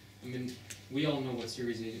capital? I mean, we all know what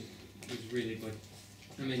SYRIZA is really, but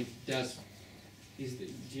I mean, does do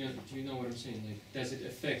you know what I'm saying? Like, does it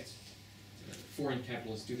affect foreign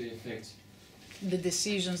capitalists? Do they affect The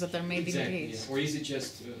decisions that are made exactly, in Greece. yeah. Or is it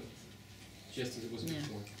just as it was Yeah,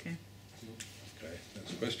 before? okay. Okay,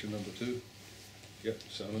 that's question number 2. Yep,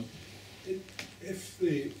 Simon. If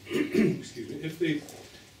the excuse me, if the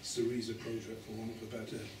SYRIZA project, for want of a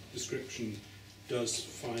better description, does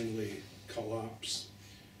finally collapse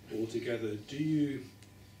altogether, do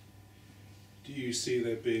you see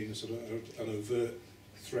there being a sort of an overt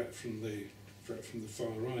threat from the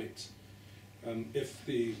far right? If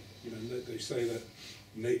they say that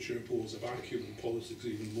nature abhors a vacuum and politics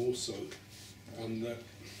even more so, and that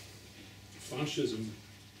fascism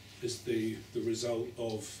is the result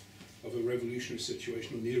of a revolutionary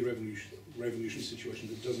situation or near revolutionary situation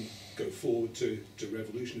that doesn't go forward to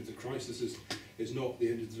revolution. If the crisis is not, at the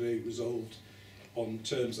end of the day, resolved on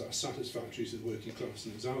terms that are satisfactory to the working class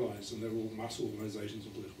and its allies, and they're all mass organisations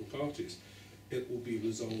and political parties, it will be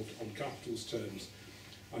resolved on capital's terms.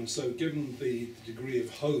 And so given the degree of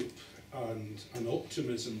hope and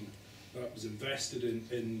optimism that was invested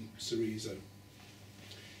in SYRIZA,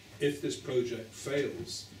 if this project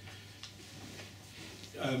fails,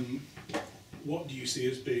 what do you see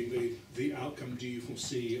as being the outcome? Do you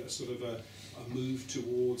foresee a sort of a move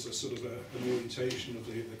towards a sort of an orientation of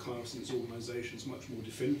the class and its organisations much more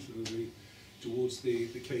definitively towards the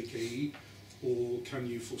KKE, or can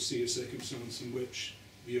you foresee a circumstance in which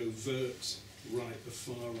the overt right, the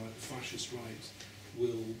far right, the fascist right,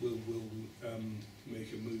 will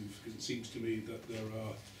make a move? Because it seems to me that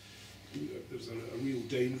there's a real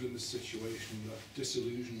danger in this situation that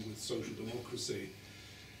disillusion with social democracy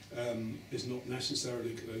is not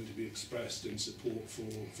necessarily going to be expressed in support for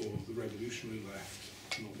the revolutionary left,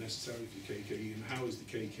 not necessarily for the KKE. And how is the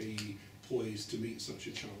KKE poised to meet such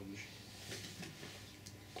a challenge?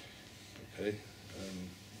 Okay.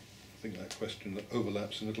 I think that question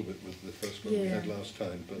overlaps a little bit with the first one we had last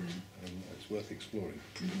time, but it's worth exploring.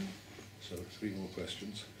 So 3 more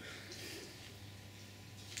questions.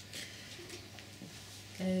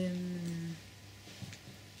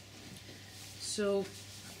 So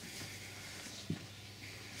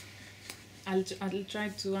I'll try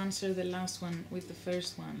to answer the last one with the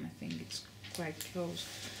first one. I think it's quite close.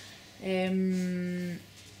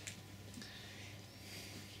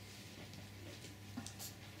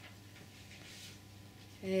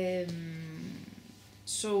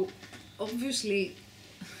 So obviously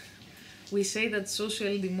we say that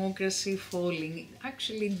social democracy falling. It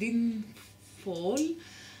actually didn't fall.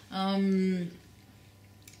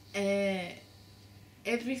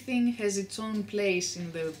 Everything has its own place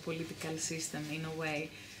in the political system in a way.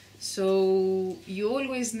 So you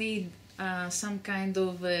always need some kind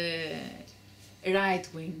of right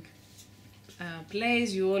wing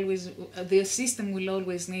place. You always the system will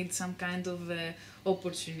always need some kind of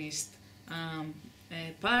opportunist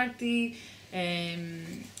party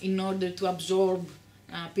in order to absorb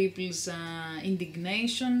people's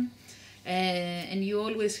indignation. And you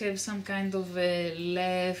always have some kind of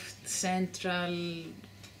left, central,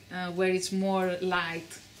 where it's more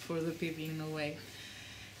light for the people in a way.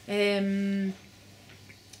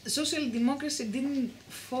 Social democracy didn't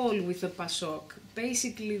fall with the PASOK.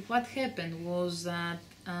 Basically what happened was that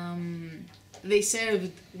they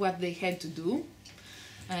served what they had to do.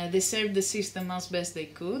 They served the system as best they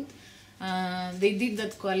could. They did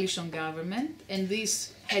that coalition government, and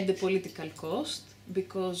this had the political cost,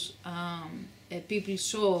 because people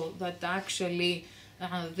saw that actually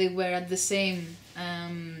they were at the same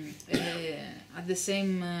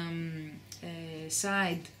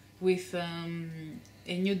side with a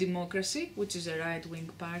New Democracy, which is a right-wing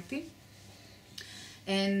party.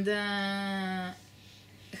 And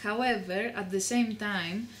however, at the same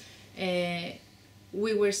time,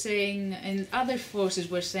 we were saying, and other forces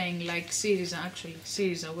were saying, like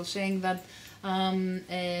SYRIZA was saying that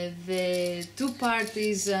the two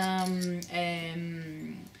parties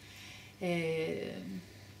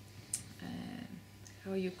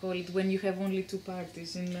how you call it when you have only two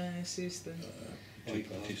parties in a system?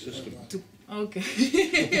 Two-party system. Okay,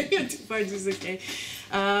 two parties, okay.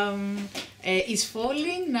 Is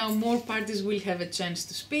falling. Now more parties will have a chance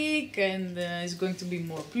to speak, and it's going to be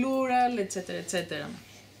more plural, etc., etc.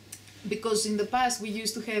 Because in the past we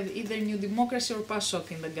used to have either New Democracy or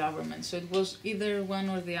PASOK in the government, so it was either one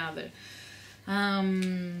or the other.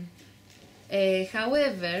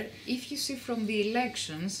 However, if you see from the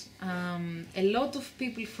elections, a lot of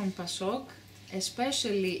people from PASOK,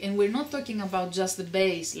 especially, and we're not talking about just the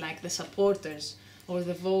base, like the supporters or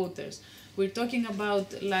the voters, we're talking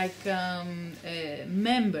about like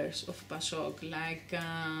members of PASOK, like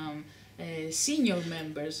senior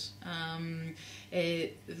members.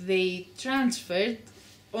 They transferred,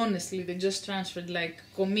 honestly, they just transferred like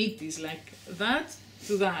committees, like that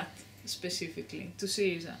to that specifically, to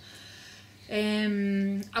SYRIZA,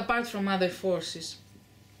 apart from other forces.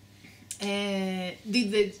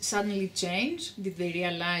 Did they suddenly change? Did they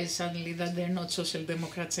realize suddenly that they're not social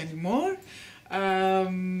democrats anymore?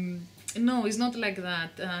 No, it's not like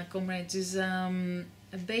that, comrades. It's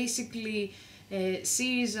basically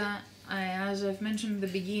SYRIZA, as I've mentioned in the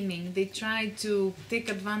beginning, they try to take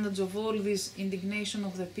advantage of all this indignation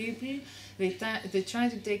of the people. They try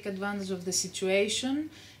to take advantage of the situation,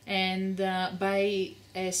 and by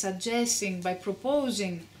suggesting, by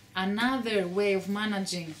proposing another way of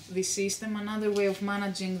managing the system, another way of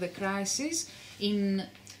managing the crisis in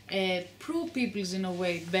pro-people's, in a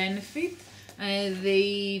way, benefit,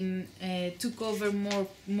 they took over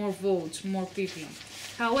more votes, more people.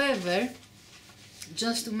 However,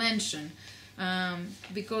 just to mention,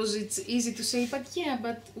 because it's easy to say, but yeah,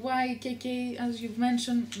 but why KK, as you've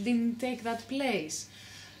mentioned, didn't take that place?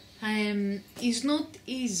 It's not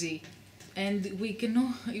easy, and we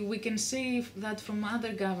can say that from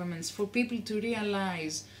other governments, for people to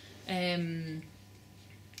realize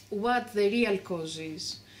what the real cause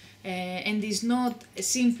is, and it's not a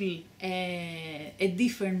simple, a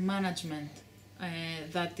different management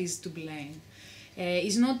that is to blame.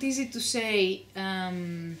 It's not easy to say,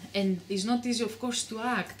 and it's not easy, of course, to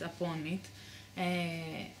act upon it.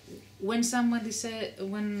 When somebody says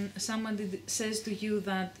to you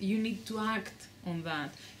that you need to act on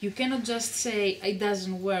that, you cannot just say it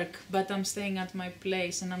doesn't work, but I'm staying at my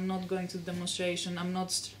place and I'm not going to demonstration, I'm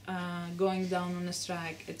not going down on a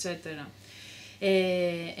strike, etc.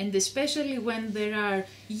 And especially when there are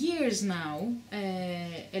years now,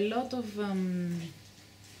 a lot of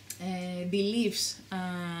beliefs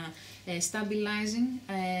stabilizing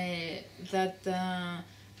that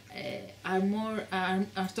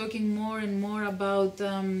are talking more and more about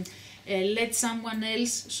let someone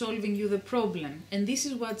else solving you the problem. And this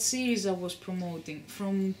is what SYRIZA was promoting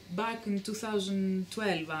from back in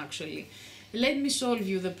 2012, actually. Let me solve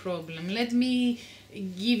you the problem. Let me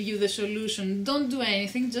give you the solution. Don't do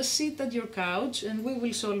anything. Just sit at your couch and we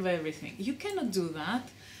will solve everything. You cannot do that.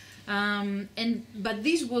 But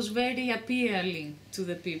this was very appealing to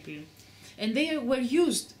the people. And they were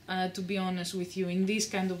used, to be honest with you, in this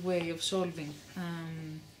kind of way of solving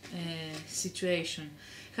situation.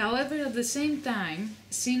 However, at the same time,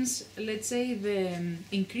 since, let's say, the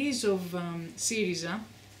increase of SYRIZA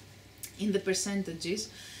in the percentages,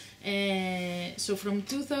 so from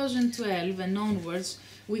 2012 and onwards,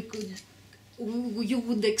 you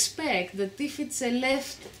would expect that if it's a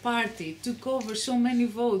left party took over so many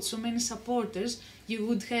votes, so many supporters, you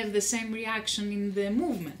would have the same reaction in the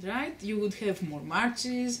movement, right? You would have more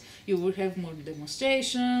marches, you would have more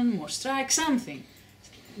demonstration, more strikes, something.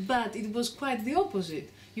 But it was quite the opposite.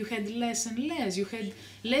 You had less and less. You had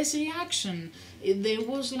less reaction. There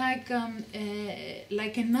was like a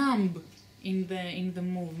numb in the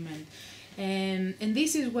movement. And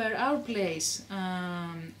this is where our place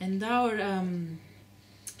and our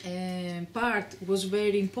part was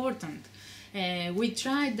very important. We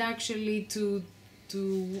tried actually to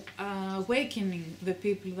awakening the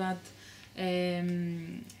people that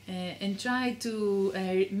and try to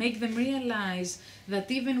make them realize that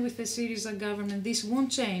even with the SYRIZA government this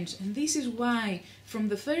won't change. And this is why from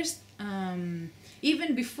the first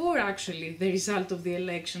even before actually the result of the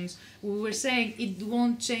elections, we were saying it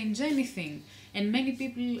won't change anything. And many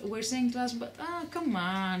people were saying to us, but come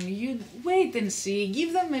on, you wait and see,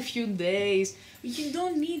 give them a few days. You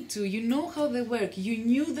don't need to, you know how they work. You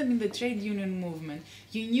knew them in the trade union movement.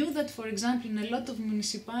 You knew that, for example, in a lot of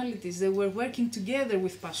municipalities, they were working together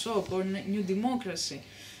with PASOK or New Democracy.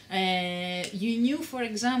 You knew, for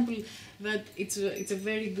example, that it's a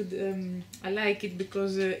very good, I like it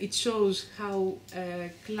because it shows how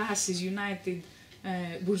class is united,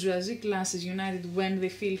 bourgeoisie class is united when they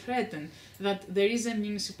feel threatened. That there is a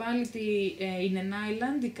municipality in an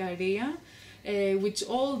island, Ikaria, which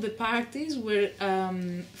all the parties were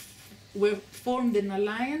formed an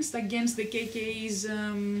alliance against the KKE's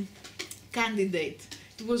candidate.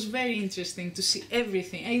 It was very interesting to see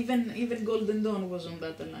everything. Even Golden Dawn was on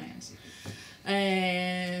that alliance.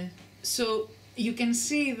 So you can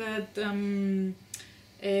see that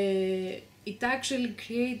it actually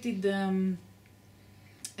created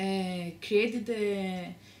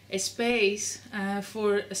a space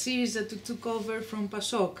for SYRIZA to take over from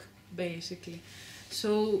PASOK, basically.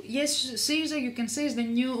 So yes, SYRIZA, you can say, is the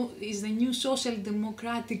new social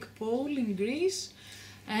democratic pole in Greece.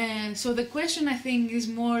 So the question, I think, is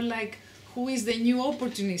more like who is the new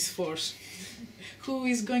opportunist force? Who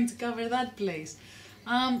is going to cover that place?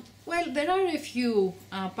 Well, there are a few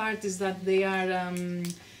parties that they are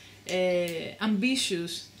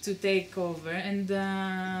ambitious to take over, and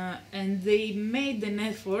they made an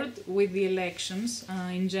effort with the elections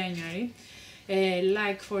in January,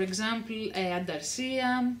 like for example Austerity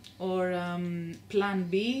or Plan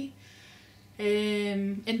B,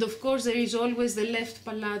 and of course there is always the left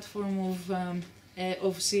platform of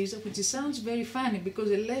SYRIZA, which sounds very funny because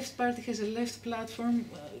the left party has a left platform.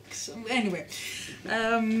 So anyway,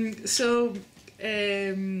 so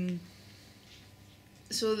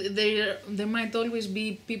there might always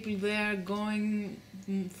be people there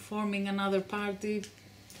forming another party.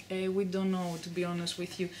 We don't know, to be honest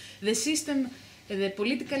with you. The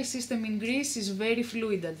political system in Greece is very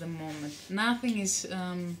fluid at the moment. Nothing is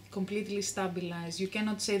completely stabilized. You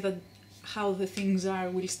cannot say that how the things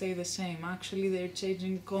will stay the same. Actually, they're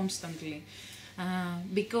changing constantly,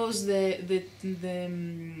 because the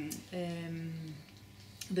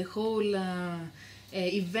whole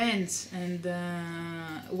events and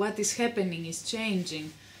what is happening is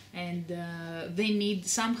changing, and they need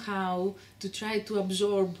somehow to try to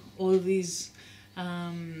absorb all these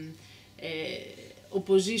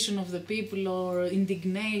opposition of the people, or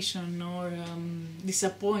indignation, or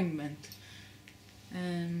disappointment.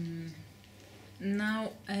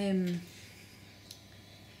 Now,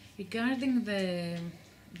 regarding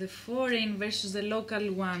the foreign versus the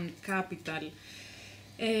local one, capital,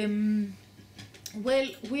 well,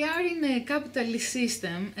 we are in a capitalist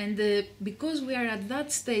system, and because we are at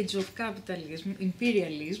that stage of capitalism,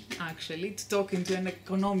 imperialism, actually, to talk into an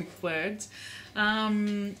economic words,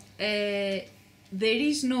 there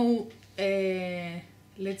is no,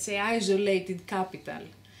 let's say, isolated capital.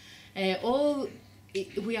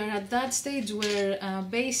 We are at that stage where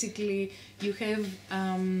basically you have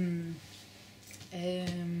how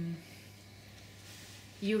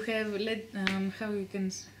you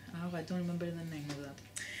can, I don't remember the name of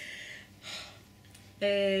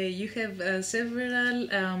that. You have several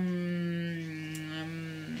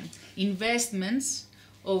investments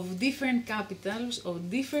of different capitals of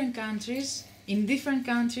different countries in different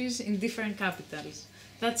capitals.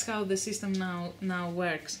 That's how the system now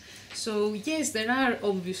works. So yes, there are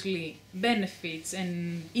obviously benefits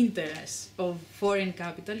and interests of foreign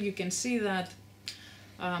capital. You can see that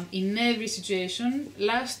in every situation.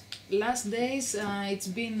 Last days, it's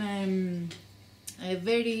been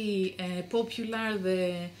very popular,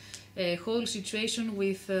 the whole situation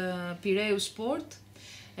with Piraeus Sport,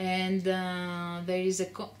 and there is a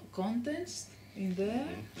contest in there.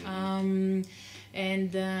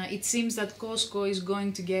 And it seems that Costco is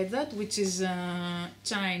going to get that, which is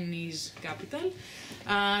Chinese capital.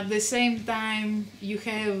 At the same time, you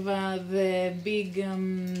have the big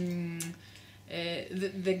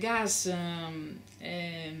the gas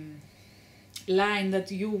line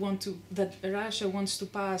that Russia wants to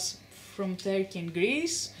pass from Turkey and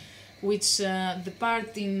Greece, which the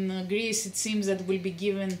part in Greece, it seems that will be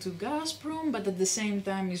given to Gazprom, but at the same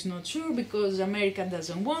time is not sure because America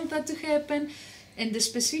doesn't want that to happen. And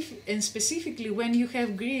specifically when you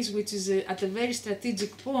have Greece, which is at a very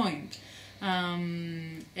strategic point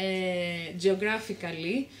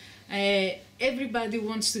geographically, everybody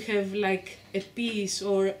wants to have like a peace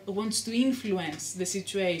or wants to influence the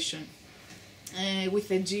situation with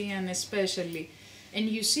the Aegean especially. And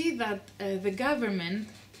you see that the government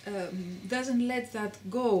doesn't let that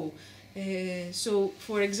go. So,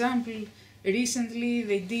 for example, recently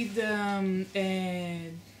they did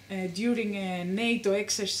during a NATO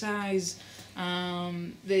exercise,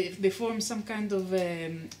 they formed some kind of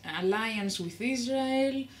alliance with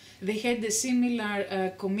Israel. They had a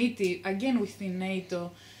similar committee, again within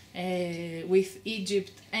NATO, with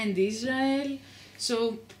Egypt and Israel.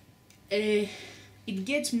 So it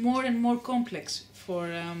gets more and more complex for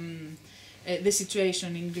the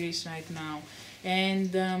situation in Greece right now.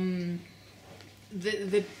 And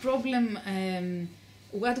the problem,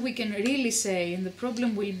 what we can really say, and the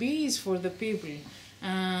problem will be, is for the people.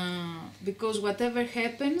 Because whatever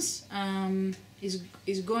happens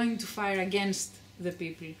is going to fire against the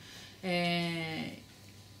people.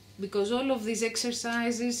 Because all of these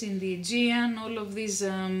exercises in the Aegean, all of these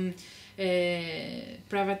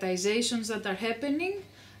privatizations that are happening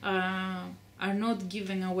are not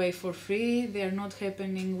given away for free. They are not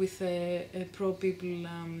happening with pro-people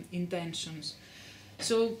intentions.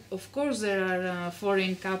 So, of course, there are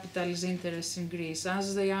foreign capital's interests in Greece,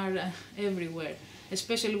 as they are everywhere,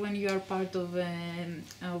 especially when you are part of a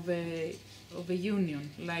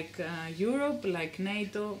union, like Europe, like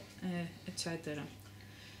NATO, etc.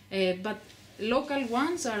 But local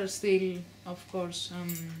ones are still, of course,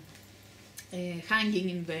 hanging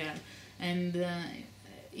in there. And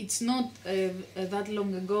it's not that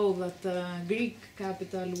long ago that Greek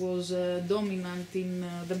capital was dominant in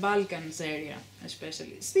the Balkans area,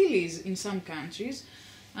 especially. It still is in some countries.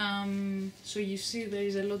 So you see there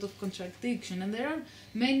is a lot of contradiction, and there are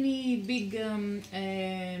many big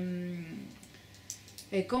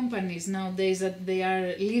companies nowadays that they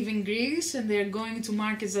are leaving Greece and they are going to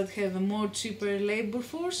markets that have a more cheaper labor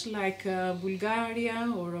force, like Bulgaria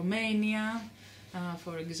or Romania,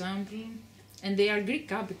 for example. And they are Greek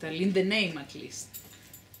capital, in the name at least,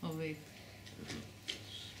 of it. It's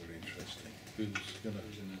very interesting. Who's going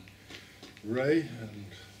to... Ray, and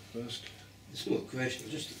first. There's no question,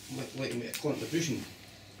 I just like to make a contribution.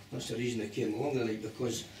 That's the reason I came along tonight,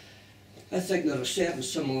 because I think there are certain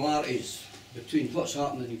similarities between what's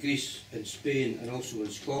happening in Greece and Spain and also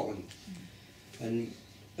in Scotland. And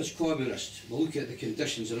as communists, we look at the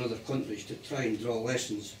conditions in other countries to try and draw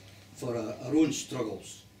lessons for our own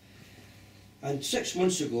struggles. And 6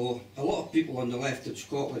 months ago, a lot of people on the left in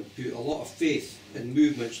Scotland put a lot of faith in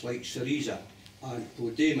movements like SYRIZA and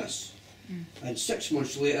Podemos. And 6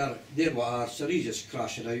 months later, there we are, SYRIZA's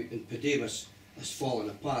crashing out and Podemos has fallen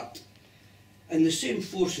apart. And the same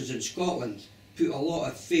forces in Scotland put a lot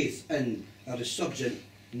of faith in a resurgent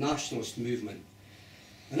nationalist movement.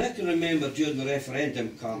 And I can remember during the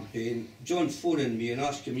referendum campaign, John phoning me and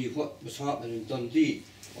asking me what was happening in Dundee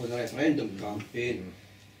on the referendum campaign.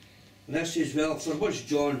 And I says, well, for once,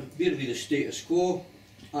 John, we're with the status quo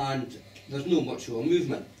and there's no much of a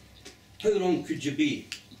movement. How wrong could you be?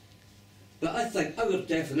 But I think our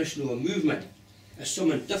definition of a movement is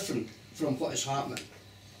something different from what is happening.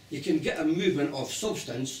 You can get a movement of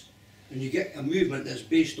substance and you get a movement that's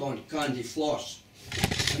based on candy floss.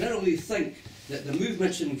 And I really think that the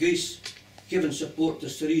movements in Greece giving support to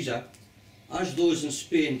SYRIZA, as those in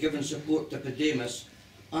Spain giving support to Podemos,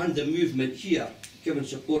 and the movement here giving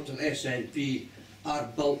support to the SNP are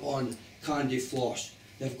built on candy floss.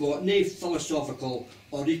 They've got no philosophical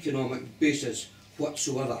or economic basis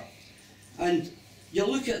whatsoever. And you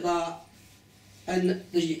look at that and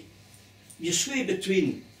you sway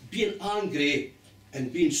between being angry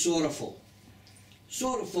and being sorrowful.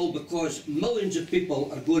 Sorrowful because millions of people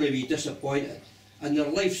are going to be disappointed and their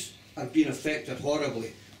lives are being affected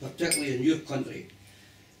horribly, particularly in your country.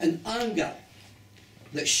 And anger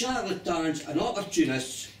that charlatans and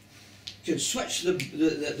opportunists can switch the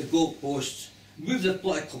goalposts, move the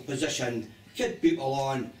political position, kid people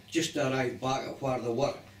on just to arrive back at where they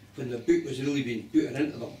were when the boot was really being put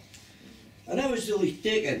into them. And I was really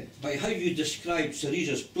taken by how you described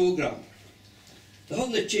SYRIZA's programme. They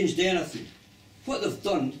haven't changed anything. What they've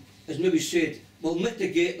done is maybe said, we'll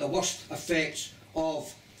mitigate the worst effects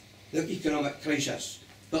of the economic crisis,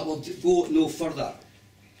 but we'll go no further.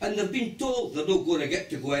 And they've been told they're not going to get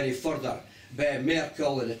to go any further by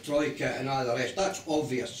Merkel and the Troika and all the rest. That's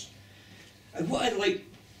obvious. And what I'd like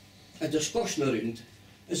a discussion around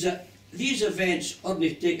is that these events aren't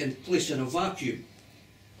taking place in a vacuum.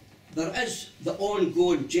 There is the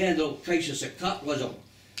ongoing general crisis of capitalism,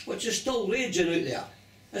 which is still raging out there.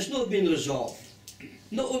 It's not been resolved.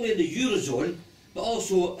 Not only in the Eurozone, but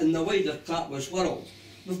also in the wider capitalist world.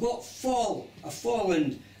 We've got a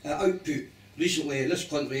fallen output recently in this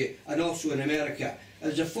country and also in America.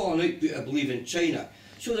 There's a fallen output, I believe, in China.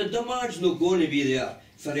 So the demand's not going to be there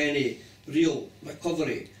for any real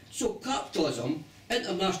recovery. So capitalism,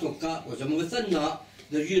 international capitalism, within that,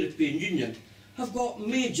 the European Union, have got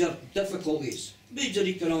major difficulties, major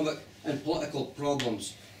economic and political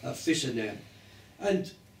problems facing them.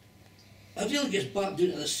 And it really gets back down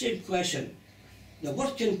to the same question. The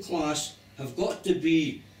working class have got to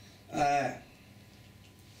be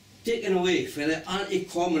taken away from the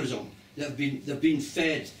anti-communism that they've been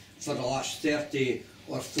fed for the last 30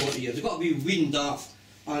 or 40 years. They've got to be weaned off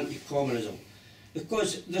anti-communism.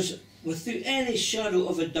 Because there's, without any shadow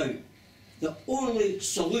of a doubt, the only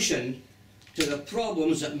solution to the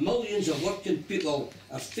problems that millions of working people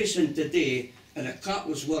are facing today in a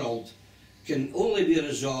capitalist world can only be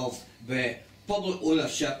resolved by public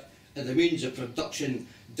ownership of the means of production,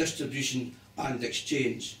 distribution and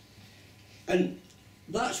exchange. And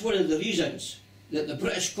that's one of the reasons that the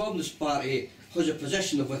British Communist Party has a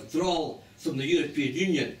position of withdrawal from the European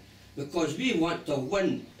Union, because we want to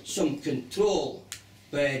win some control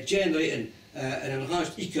by generating an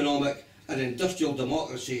enhanced economic and industrial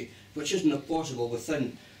democracy, which isn't possible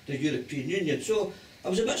within the European Union. So I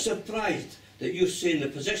was a bit surprised that you're saying the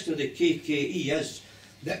position of the KKE is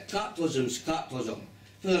that capitalism's capitalism,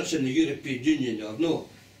 whether it's in the European Union or no.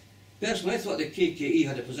 Personally, I thought the KKE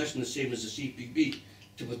had a position the same as the CPB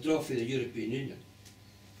to withdraw from the European Union.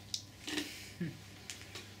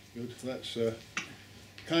 Good. That's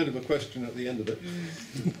kind of a question at the end of it,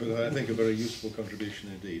 but I think a very useful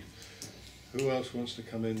contribution indeed. Who else wants to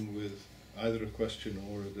come in with either a question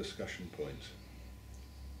or a discussion point?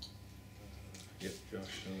 Yep,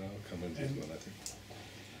 Josh, and I'll come in with one, I think.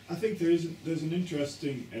 I think there's an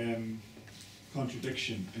interesting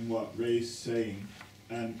contradiction in what Ray's saying,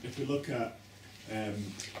 and if we look at,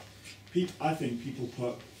 I think people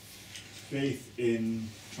put faith in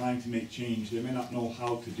trying to make change. They may not know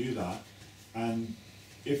how to do that, and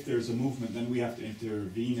if there's a movement, then we have to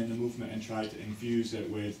intervene in the movement and try to infuse it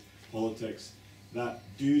with politics that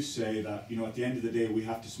do say that, you know, at the end of the day we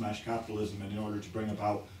have to smash capitalism in order to bring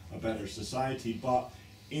about a better society, but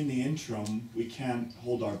in the interim we can't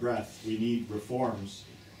hold our breath. We need reforms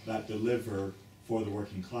that deliver for the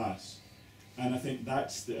working class. And I think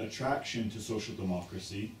that's the attraction to social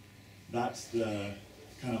democracy. That's the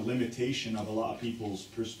kind of limitation of a lot of people's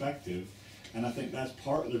perspective. And I think that's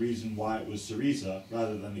part of the reason why it was SYRIZA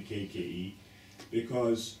rather than the KKE,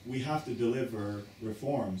 because we have to deliver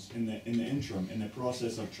reforms in the interim, in the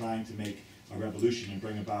process of trying to make a revolution and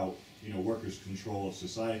bring about, you know, workers' control of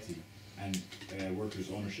society and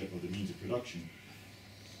workers' ownership of the means of production.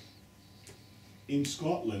 In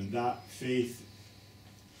Scotland, that faith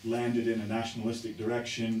landed in a nationalistic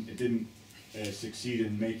direction. It didn't succeed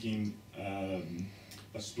in making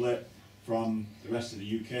a split from the rest of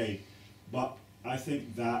the UK, but I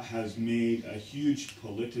think that has made a huge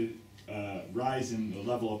rise in the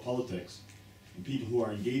level of politics and people who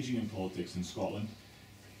are engaging in politics in Scotland.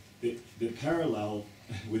 The parallel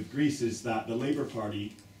with Greece is that the Labour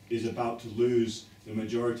Party is about to lose the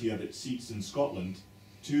majority of its seats in Scotland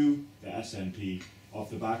to the SNP off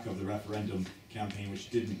the back of the referendum campaign, which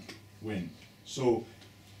didn't win. So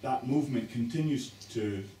that movement continues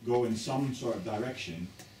to go in some sort of direction.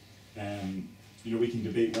 You know, we can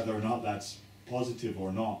debate whether or not that's positive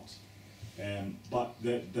or not, but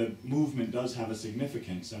the movement does have a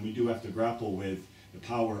significance, and we do have to grapple with the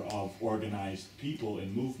power of organized people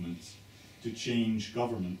in movements to change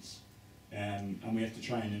governments, and we have to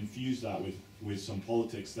try and infuse that with some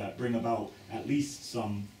politics that bring about at least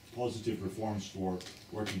some positive reforms for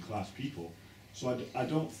working class people. So I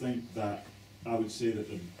don't think that I would say that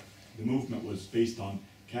the movement was based on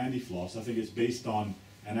candy floss. I think it's based on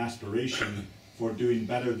an aspiration for doing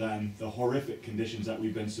better than the horrific conditions that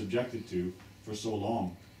we've been subjected to for so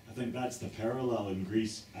long. I think that's the parallel in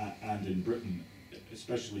Greece and in Britain,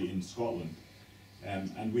 especially in Scotland.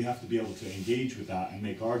 And we have to be able to engage with that and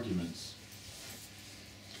make arguments.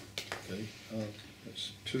 Okay,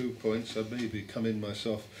 that's 2 points. I've maybe come in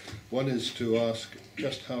myself. One is to ask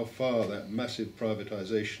just how far that massive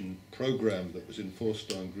privatisation programme that was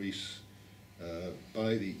enforced on Greece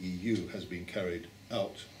by the EU has been carried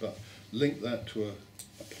out, but link that to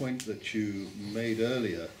a point that you made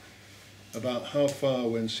earlier about how far,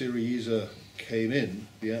 when SYRIZA came in,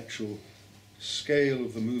 the actual scale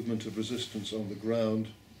of the movement of resistance on the ground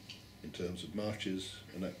in terms of marches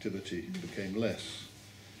and activity became less,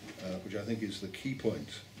 which I think is the key point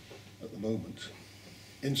at the moment.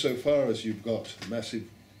 Insofar as you've got massive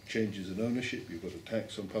changes in ownership, you've got a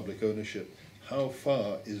tax on public ownership, how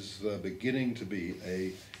far is there beginning to be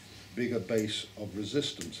a bigger base of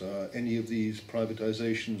resistance? Are any of these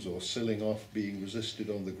privatizations or selling off being resisted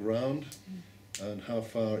on the ground? And how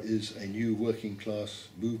far is a new working class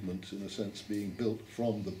movement, in a sense, being built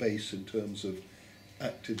from the base in terms of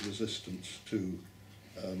active resistance to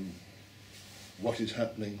what is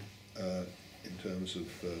happening in terms of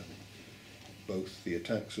both the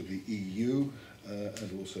attacks of the EU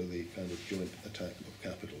and also the kind of joint attack of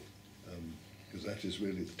capital? Because that is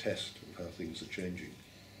really the test of how things are changing.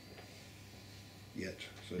 Yet,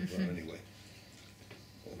 so far anyway,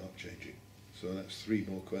 or not changing. So that's 3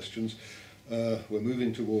 more questions. We're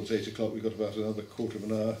moving towards 8 o'clock. We've got about another quarter of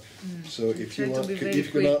an hour. So if you want, if you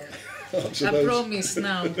can answer I those. promise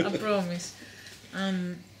now. I promise.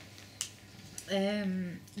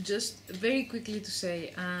 Just very quickly to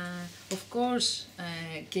say, of course,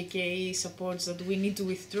 KKE supports that we need to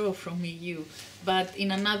withdraw from EU, but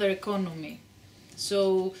in another economy.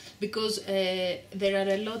 So, because there are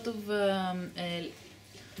a lot of,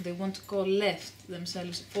 they want to call left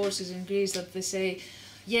themselves, forces in Greece that they say,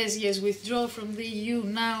 yes, withdraw from the EU,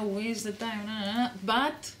 now is the time,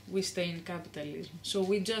 but we stay in capitalism. So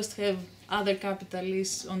we just have other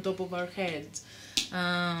capitalists on top of our heads.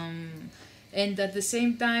 And at the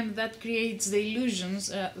same time, that creates the illusions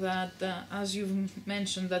that, as you've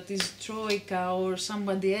mentioned, that is Troika or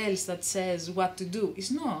somebody else that says what to do.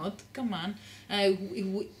 It's not, come on.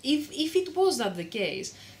 If it was that the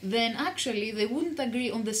case, then actually they wouldn't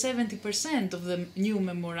agree on the 70% of the new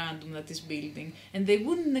memorandum that is building, and they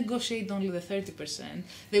wouldn't negotiate only the 30%.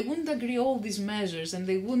 They wouldn't agree all these measures, and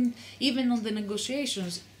they wouldn't, even on the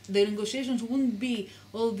negotiations wouldn't be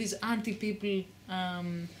all these anti-people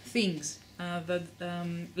things.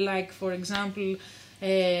 Like, for example,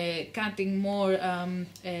 cutting more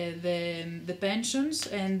the pensions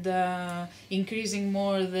and increasing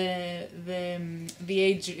more the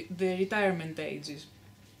retirement ages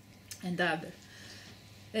and other.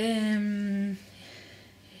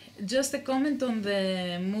 Just a comment on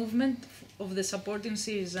the movement of the support in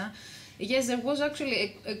SYRIZA. Yes, there was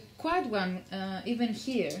actually a quite one even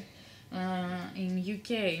here in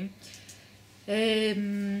UK.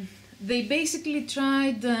 They basically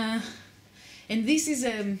tried, and this is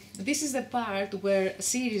the part where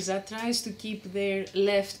SYRIZA tries to keep their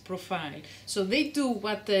left profile. So they do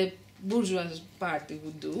what the bourgeois party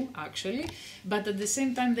would do, actually, but at the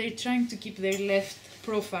same time they're trying to keep their left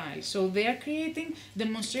profile. So they are creating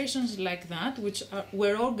demonstrations like that, which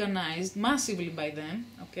were organized massively by them,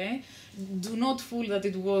 okay? Do not fool that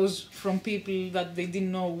it was from people that they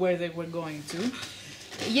didn't know where they were going to.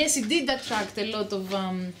 Yes, it did attract a lot of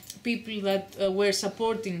people that were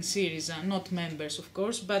supporting SYRIZA, not members, of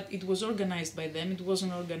course, but it was organized by them. It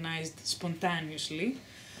wasn't organized spontaneously.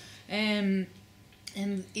 And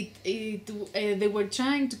they were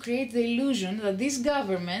trying to create the illusion that this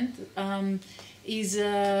government is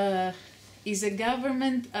a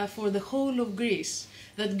government for the whole of Greece.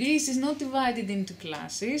 That Greece is not divided into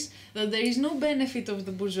classes, that there is no benefit of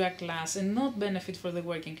the bourgeois class and not benefit for the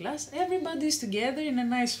working class. Everybody is together in a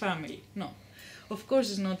nice family. No, of course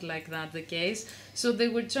it's not like that the case. So they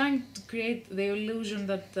were trying to create the illusion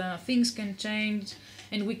that things can change,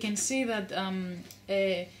 and we can see that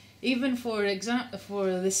even for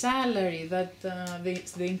the salary, that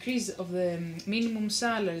the increase of the minimum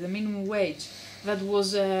salary, the minimum wage, that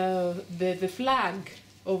was the flag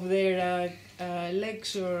of their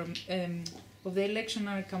of the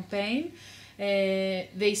electoral campaign.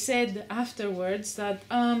 They said afterwards that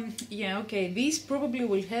yeah, okay, this probably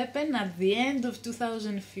will happen at the end of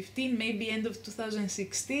 2015, maybe end of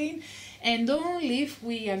 2016, and only if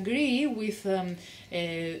we agree with the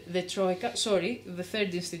Troika, sorry, the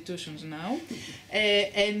third institutions now,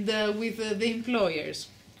 and with the employers.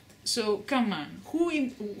 So come on,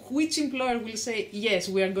 which employer will say, yes,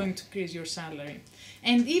 we are going to increase your salary?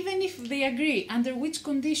 And even if they agree, under which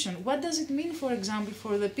condition? What does it mean, for example,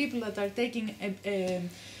 for the people that are taking a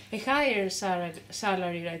higher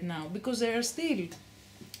salary right now? Because there are still,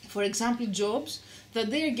 for example, jobs that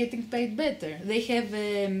they are getting paid better. They have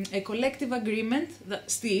a collective agreement that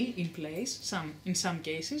still in place, in some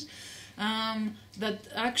cases, that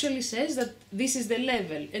actually says that this is the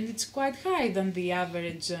level, and it's quite higher than the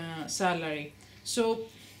average salary. So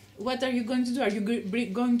what are you going to do? Are you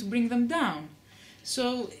going to bring them down?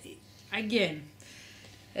 So again,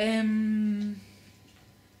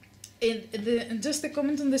 just a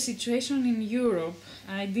comment on the situation in Europe.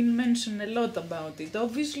 I didn't mention a lot about it.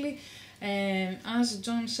 Obviously, as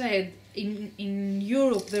John said, in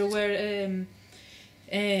Europe there were,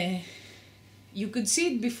 you could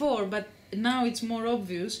see it before, but now it's more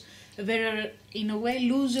obvious. There are, in a way,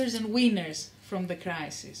 losers and winners from the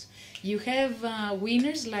crisis. You have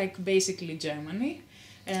winners like basically Germany,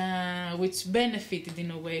 which benefited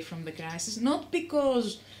in a way from the crisis, not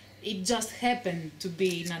because it just happened to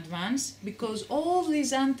be in advance, because all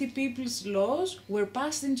these anti-people's laws were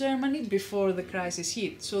passed in Germany before the crisis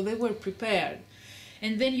hit, so they were prepared.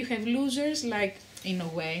 And then you have losers like, in a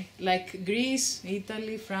way, like Greece,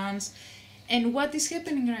 Italy, France. And what is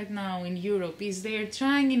happening right now in Europe is they're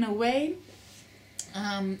trying in a way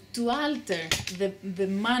to alter the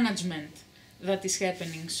management that is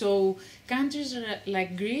happening. So countries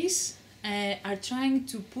like Greece are trying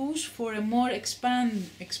to push for a more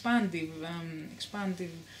expansive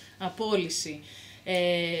policy.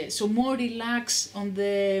 So more relaxed on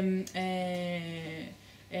the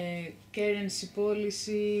currency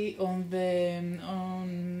policy, on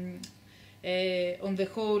the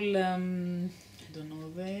whole, I don't know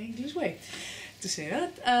the English way to say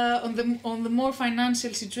that, on the more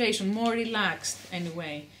financial situation, more relaxed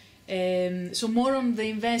anyway. So more on the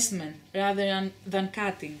investment rather than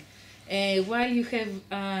cutting. While you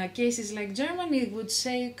have cases like Germany would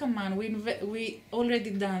say, come on, we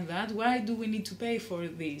already done that, why do we need to pay for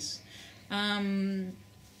this? And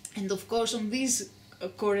of course on this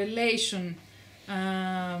correlation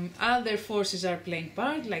Other forces are playing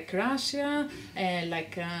part, like Russia,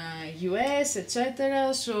 like US,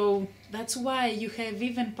 etc. So that's why you have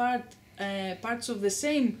even parts of the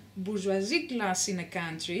same bourgeoisie class in a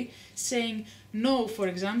country saying no. For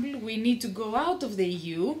example, we need to go out of the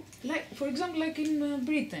EU. Like, for example, like in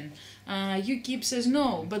Britain, UKIP says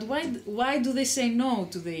no. But why do they say no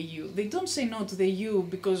to the EU? They don't say no to the EU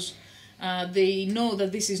because they know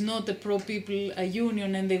that this is not a pro-people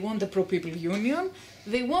union and they want a pro-people union.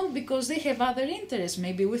 They want because they have other interests,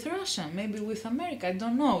 maybe with Russia, maybe with America, I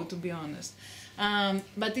don't know, to be honest.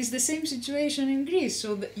 But it's the same situation in Greece.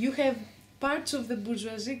 So you have parts of the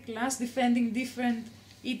bourgeoisie class defending different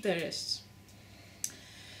interests.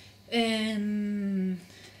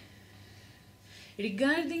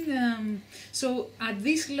 Regarding, so at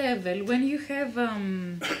this level, when you have,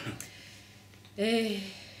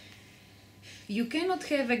 you cannot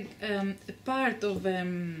have a part of,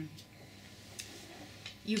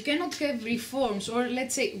 you cannot have reforms, or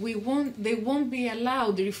let's say they won't be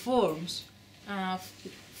allowed reforms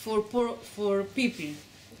for people,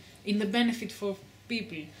 in the benefit for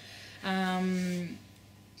people.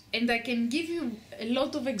 And I can give you a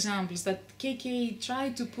lot of examples that KK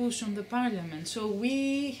tried to push on the parliament. So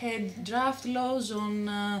we had draft laws on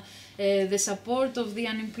the support of the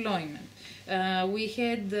unemployment. We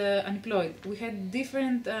had unemployed. We had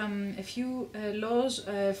different, a few laws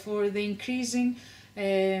for the increasing, for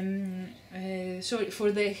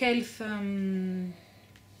the health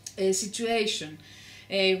situation.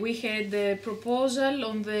 We had a proposal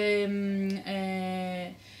on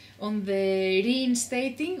the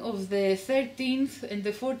reinstating of the 13th and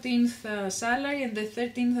the 14th salary and the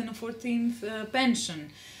 13th and 14th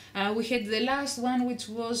pension. We had the last one, which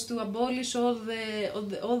was to abolish all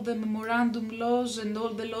the memorandum laws and all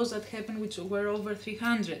the laws that happened, which were over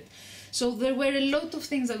 300. So there were a lot of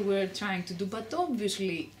things that we were trying to do, but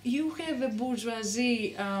obviously you have a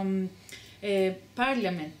bourgeoisie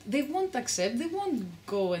parliament. They won't accept, they won't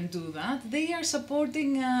go and do that. They are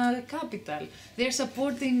supporting capital, they are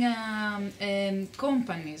supporting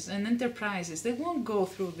companies and enterprises. They won't go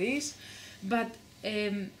through this. But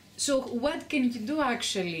so what can you do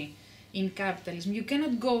actually in capitalism? You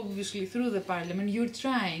cannot go obviously through the parliament. You're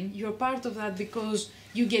trying, you're part of that because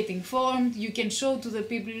you get informed, you can show to the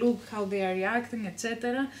people, look how they are reacting,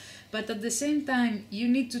 etc. But at the same time, you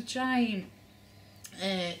need to try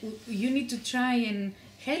and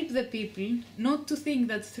help the people, not to think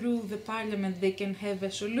that through the parliament they can have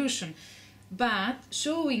a solution, but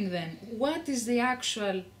showing them what is the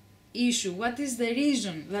actual issue, what is the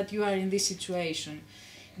reason that you are in this situation.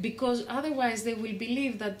 Because otherwise they will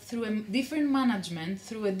believe that through a different management,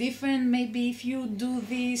 through a different, maybe if you do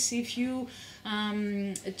this, if you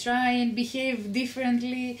try and behave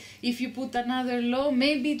differently, if you put another law,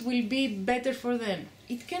 maybe it will be better for them.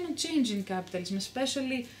 It cannot change in capitalism,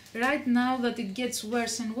 especially right now that it gets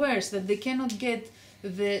worse and worse, that they cannot get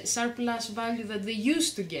the surplus value that they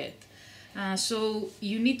used to get. So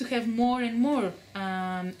you need to have more and more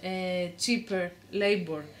cheaper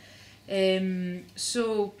labor.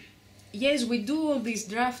 So yes, we do all these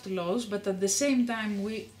draft laws, but at the same time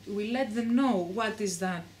we let them know what is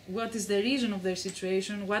that, what is the reason of their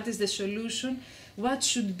situation, what is the solution, what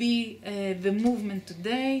should be the movement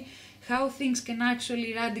today, how things can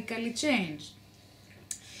actually radically change.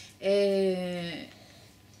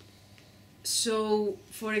 So,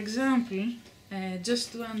 for example,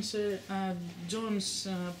 just to answer John's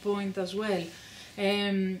point as well,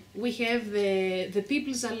 we have the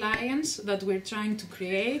People's Alliance that we're trying to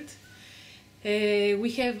create.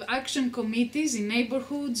 We have action committees in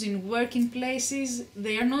neighborhoods, in working places.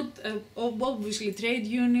 They are not obviously trade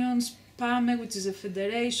unions, PAME, which is a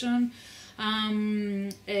federation,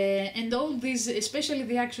 and all these, especially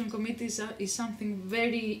the action committees, is something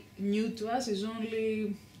very new to us. It's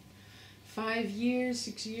only 5 years,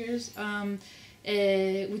 6 years.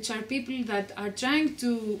 Which are people that are trying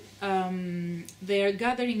to, they are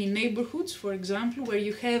gathering in neighborhoods, for example, where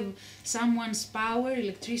you have someone's power,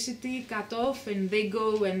 electricity cut off, and they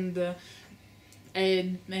go and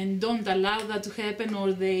don't allow that to happen,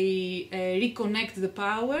 or they reconnect the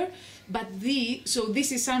power. But so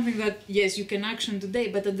this is something that, yes, you can action today,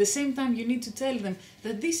 but at the same time you need to tell them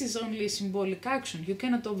that this is only a symbolic action. You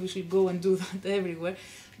cannot obviously go and do that everywhere,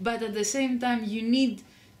 but at the same time you need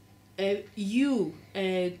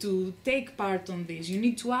to take part on this, you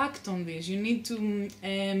need to act on this, you need to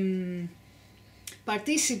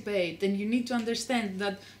participate, and you need to understand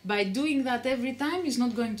that by doing that every time is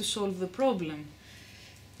not going to solve the problem.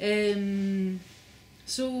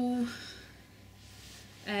 So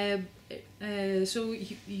so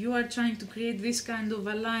you are trying to create this kind of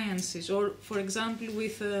alliances, or for example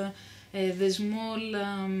with the small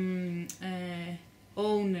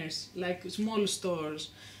owners, like small stores,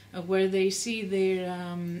 where they see their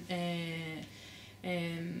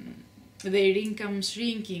income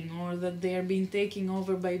shrinking, or that they are being taken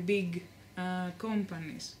over by big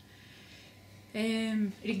companies.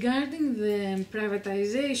 Regarding the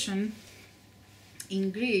privatization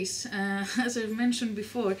in Greece, as I mentioned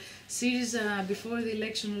before, SYRIZA before the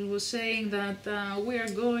election was saying that we are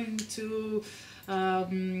going to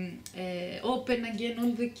open again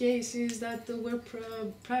all the cases that were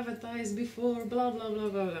privatized before, blah blah blah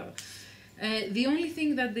blah blah. The only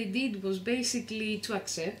thing that they did was basically to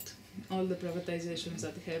accept all the privatizations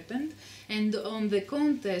that happened, and on the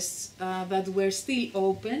contests that were still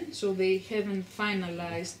open, so they haven't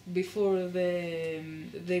finalized before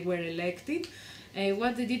they were elected,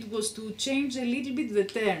 what they did was to change a little bit the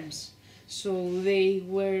terms. So they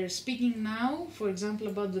were speaking now, for example,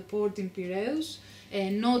 about the port in Piraeus,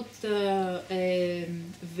 not the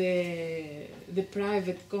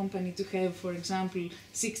private company to have, for example,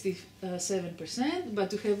 67%, but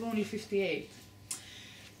to have only 58%.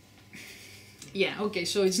 Yeah, okay,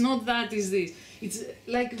 so it's not that, is this. It's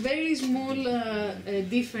like very small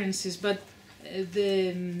differences, but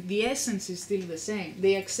the essence is still the same.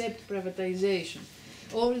 They accept privatization.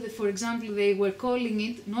 Or, for example, they were calling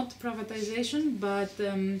it not privatization, but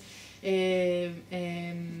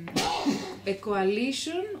a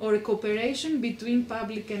coalition or a cooperation between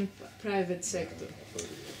public and private sector.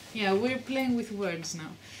 Yeah, we're playing with words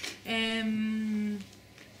now.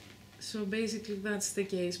 So basically that's the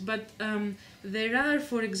case. But there are,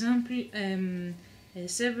 for example,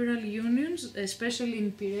 several unions, especially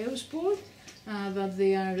in Piraeus port, that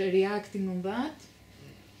they are reacting on that,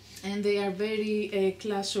 and they are very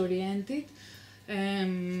class-oriented.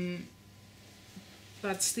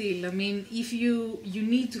 But still, I mean, if you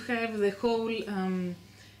need to have the whole,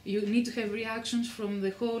 you need to have reactions from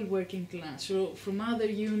the whole working class, so from other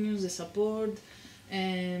unions, the support,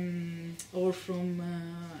 or from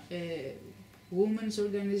women's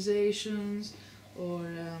organizations, or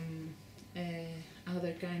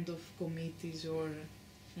other kind of committees or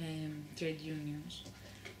trade unions.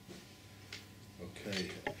 Okay.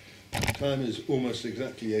 Time is almost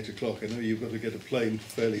exactly 8 o'clock. I know you've got to get a plane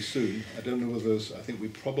fairly soon. I don't know whether there's, I think we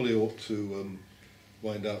probably ought to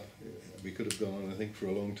wind up. We could have gone on, I think, for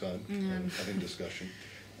a long time having discussion.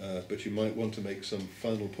 But you might want to make some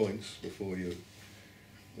final points before you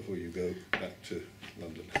go back to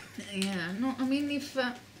London. Yeah, no, I mean, if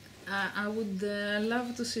I would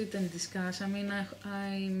love to sit and discuss. I mean,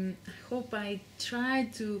 I hope I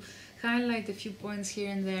tried to highlight a few points here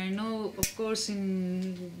and there. I know, of course,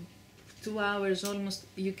 in 2 hours almost,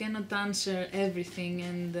 you cannot answer everything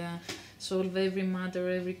and solve every matter,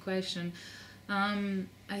 every question.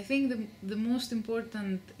 I think the most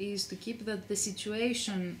important is to keep that the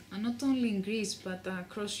situation, not only in Greece but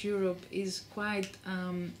across Europe, is quite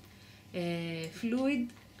fluid.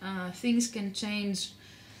 Things can change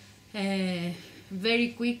very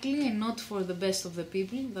quickly and not for the best of the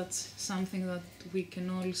people. That's something that we can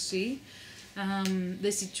all see.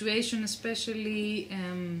 The situation, especially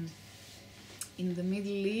in the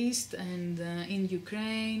Middle East and in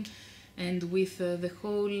Ukraine, and with the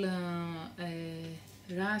whole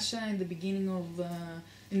Russia in the beginning of,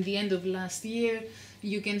 in the end of last year,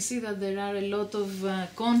 you can see that there are a lot of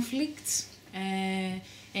conflicts, and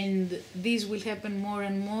these will happen more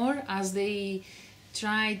and more as they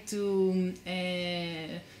try to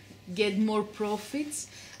get more profits.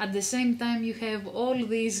 At the same time, you have all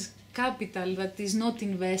this capital that is not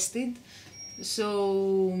invested,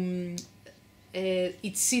 so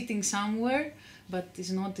it's sitting somewhere but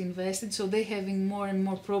is not invested, so they're having more and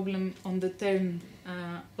more problem on the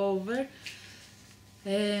turnover.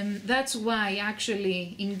 That's why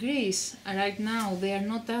actually in Greece right now they are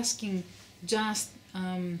not asking just,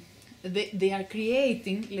 they are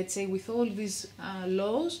creating, let's say, with all these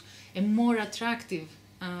laws, a more attractive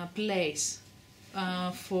place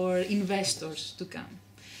for investors to come.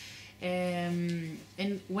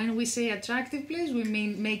 And when we say attractive place, we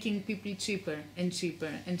mean making people cheaper and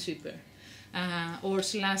cheaper and cheaper. Or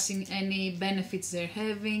slashing any benefits they're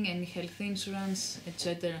having, any health insurance,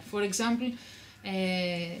 etc. For example,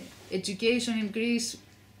 education in Greece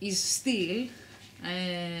is still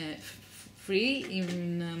free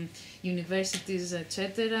in universities,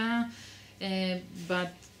 etc.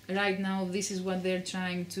 But right now this is what they're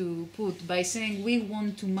trying to put by saying we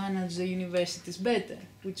want to manage the universities better,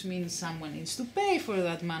 which means someone needs to pay for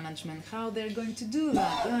that management. How they're going to do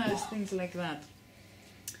that? Things like that.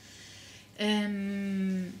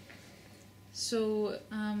 So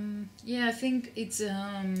yeah, I think it's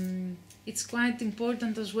quite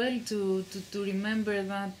important as well to remember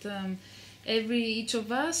that each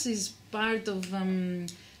of us is part of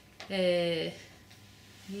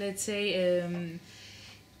let's say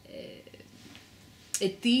a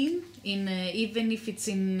team in even if it's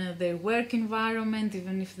in their work environment,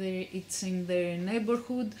 even if it's in their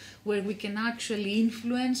neighborhood, where we can actually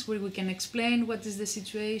influence, where we can explain what is the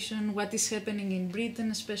situation, what is happening in Britain,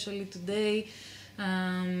 especially today,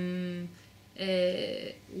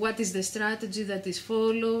 what is the strategy that is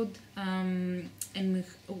followed, and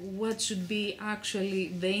what should be actually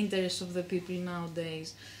the interest of the people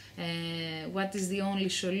nowadays. What is the only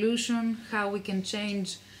solution, how we can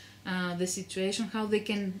change the situation, how they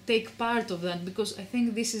can take part of that, because I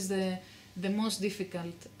think this is the most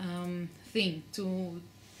difficult thing, to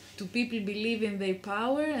people believe in their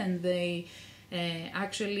power and they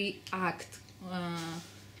actually act.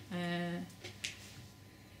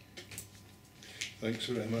 Thanks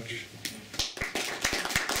very much.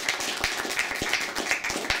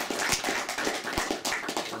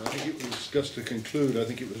 I think it was, just to conclude, I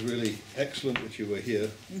think it was really excellent that you were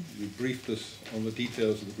here. You briefed us on the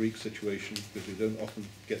details of the Greek situation, because we don't often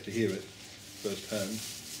get to hear it firsthand.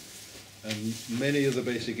 And many of the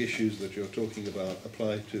basic issues that you're talking about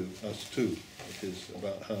apply to us too. It is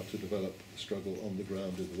about how to develop a struggle on the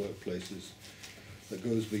ground in the workplaces that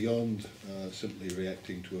goes beyond simply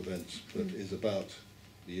reacting to events, but is about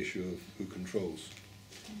the issue of who controls.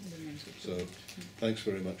 So, thanks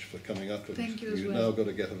very much for coming up. Thank you as We've well. now got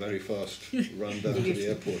to get a very fast run down to the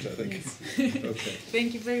airport, I think. Yes. Okay.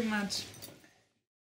 Thank you very much.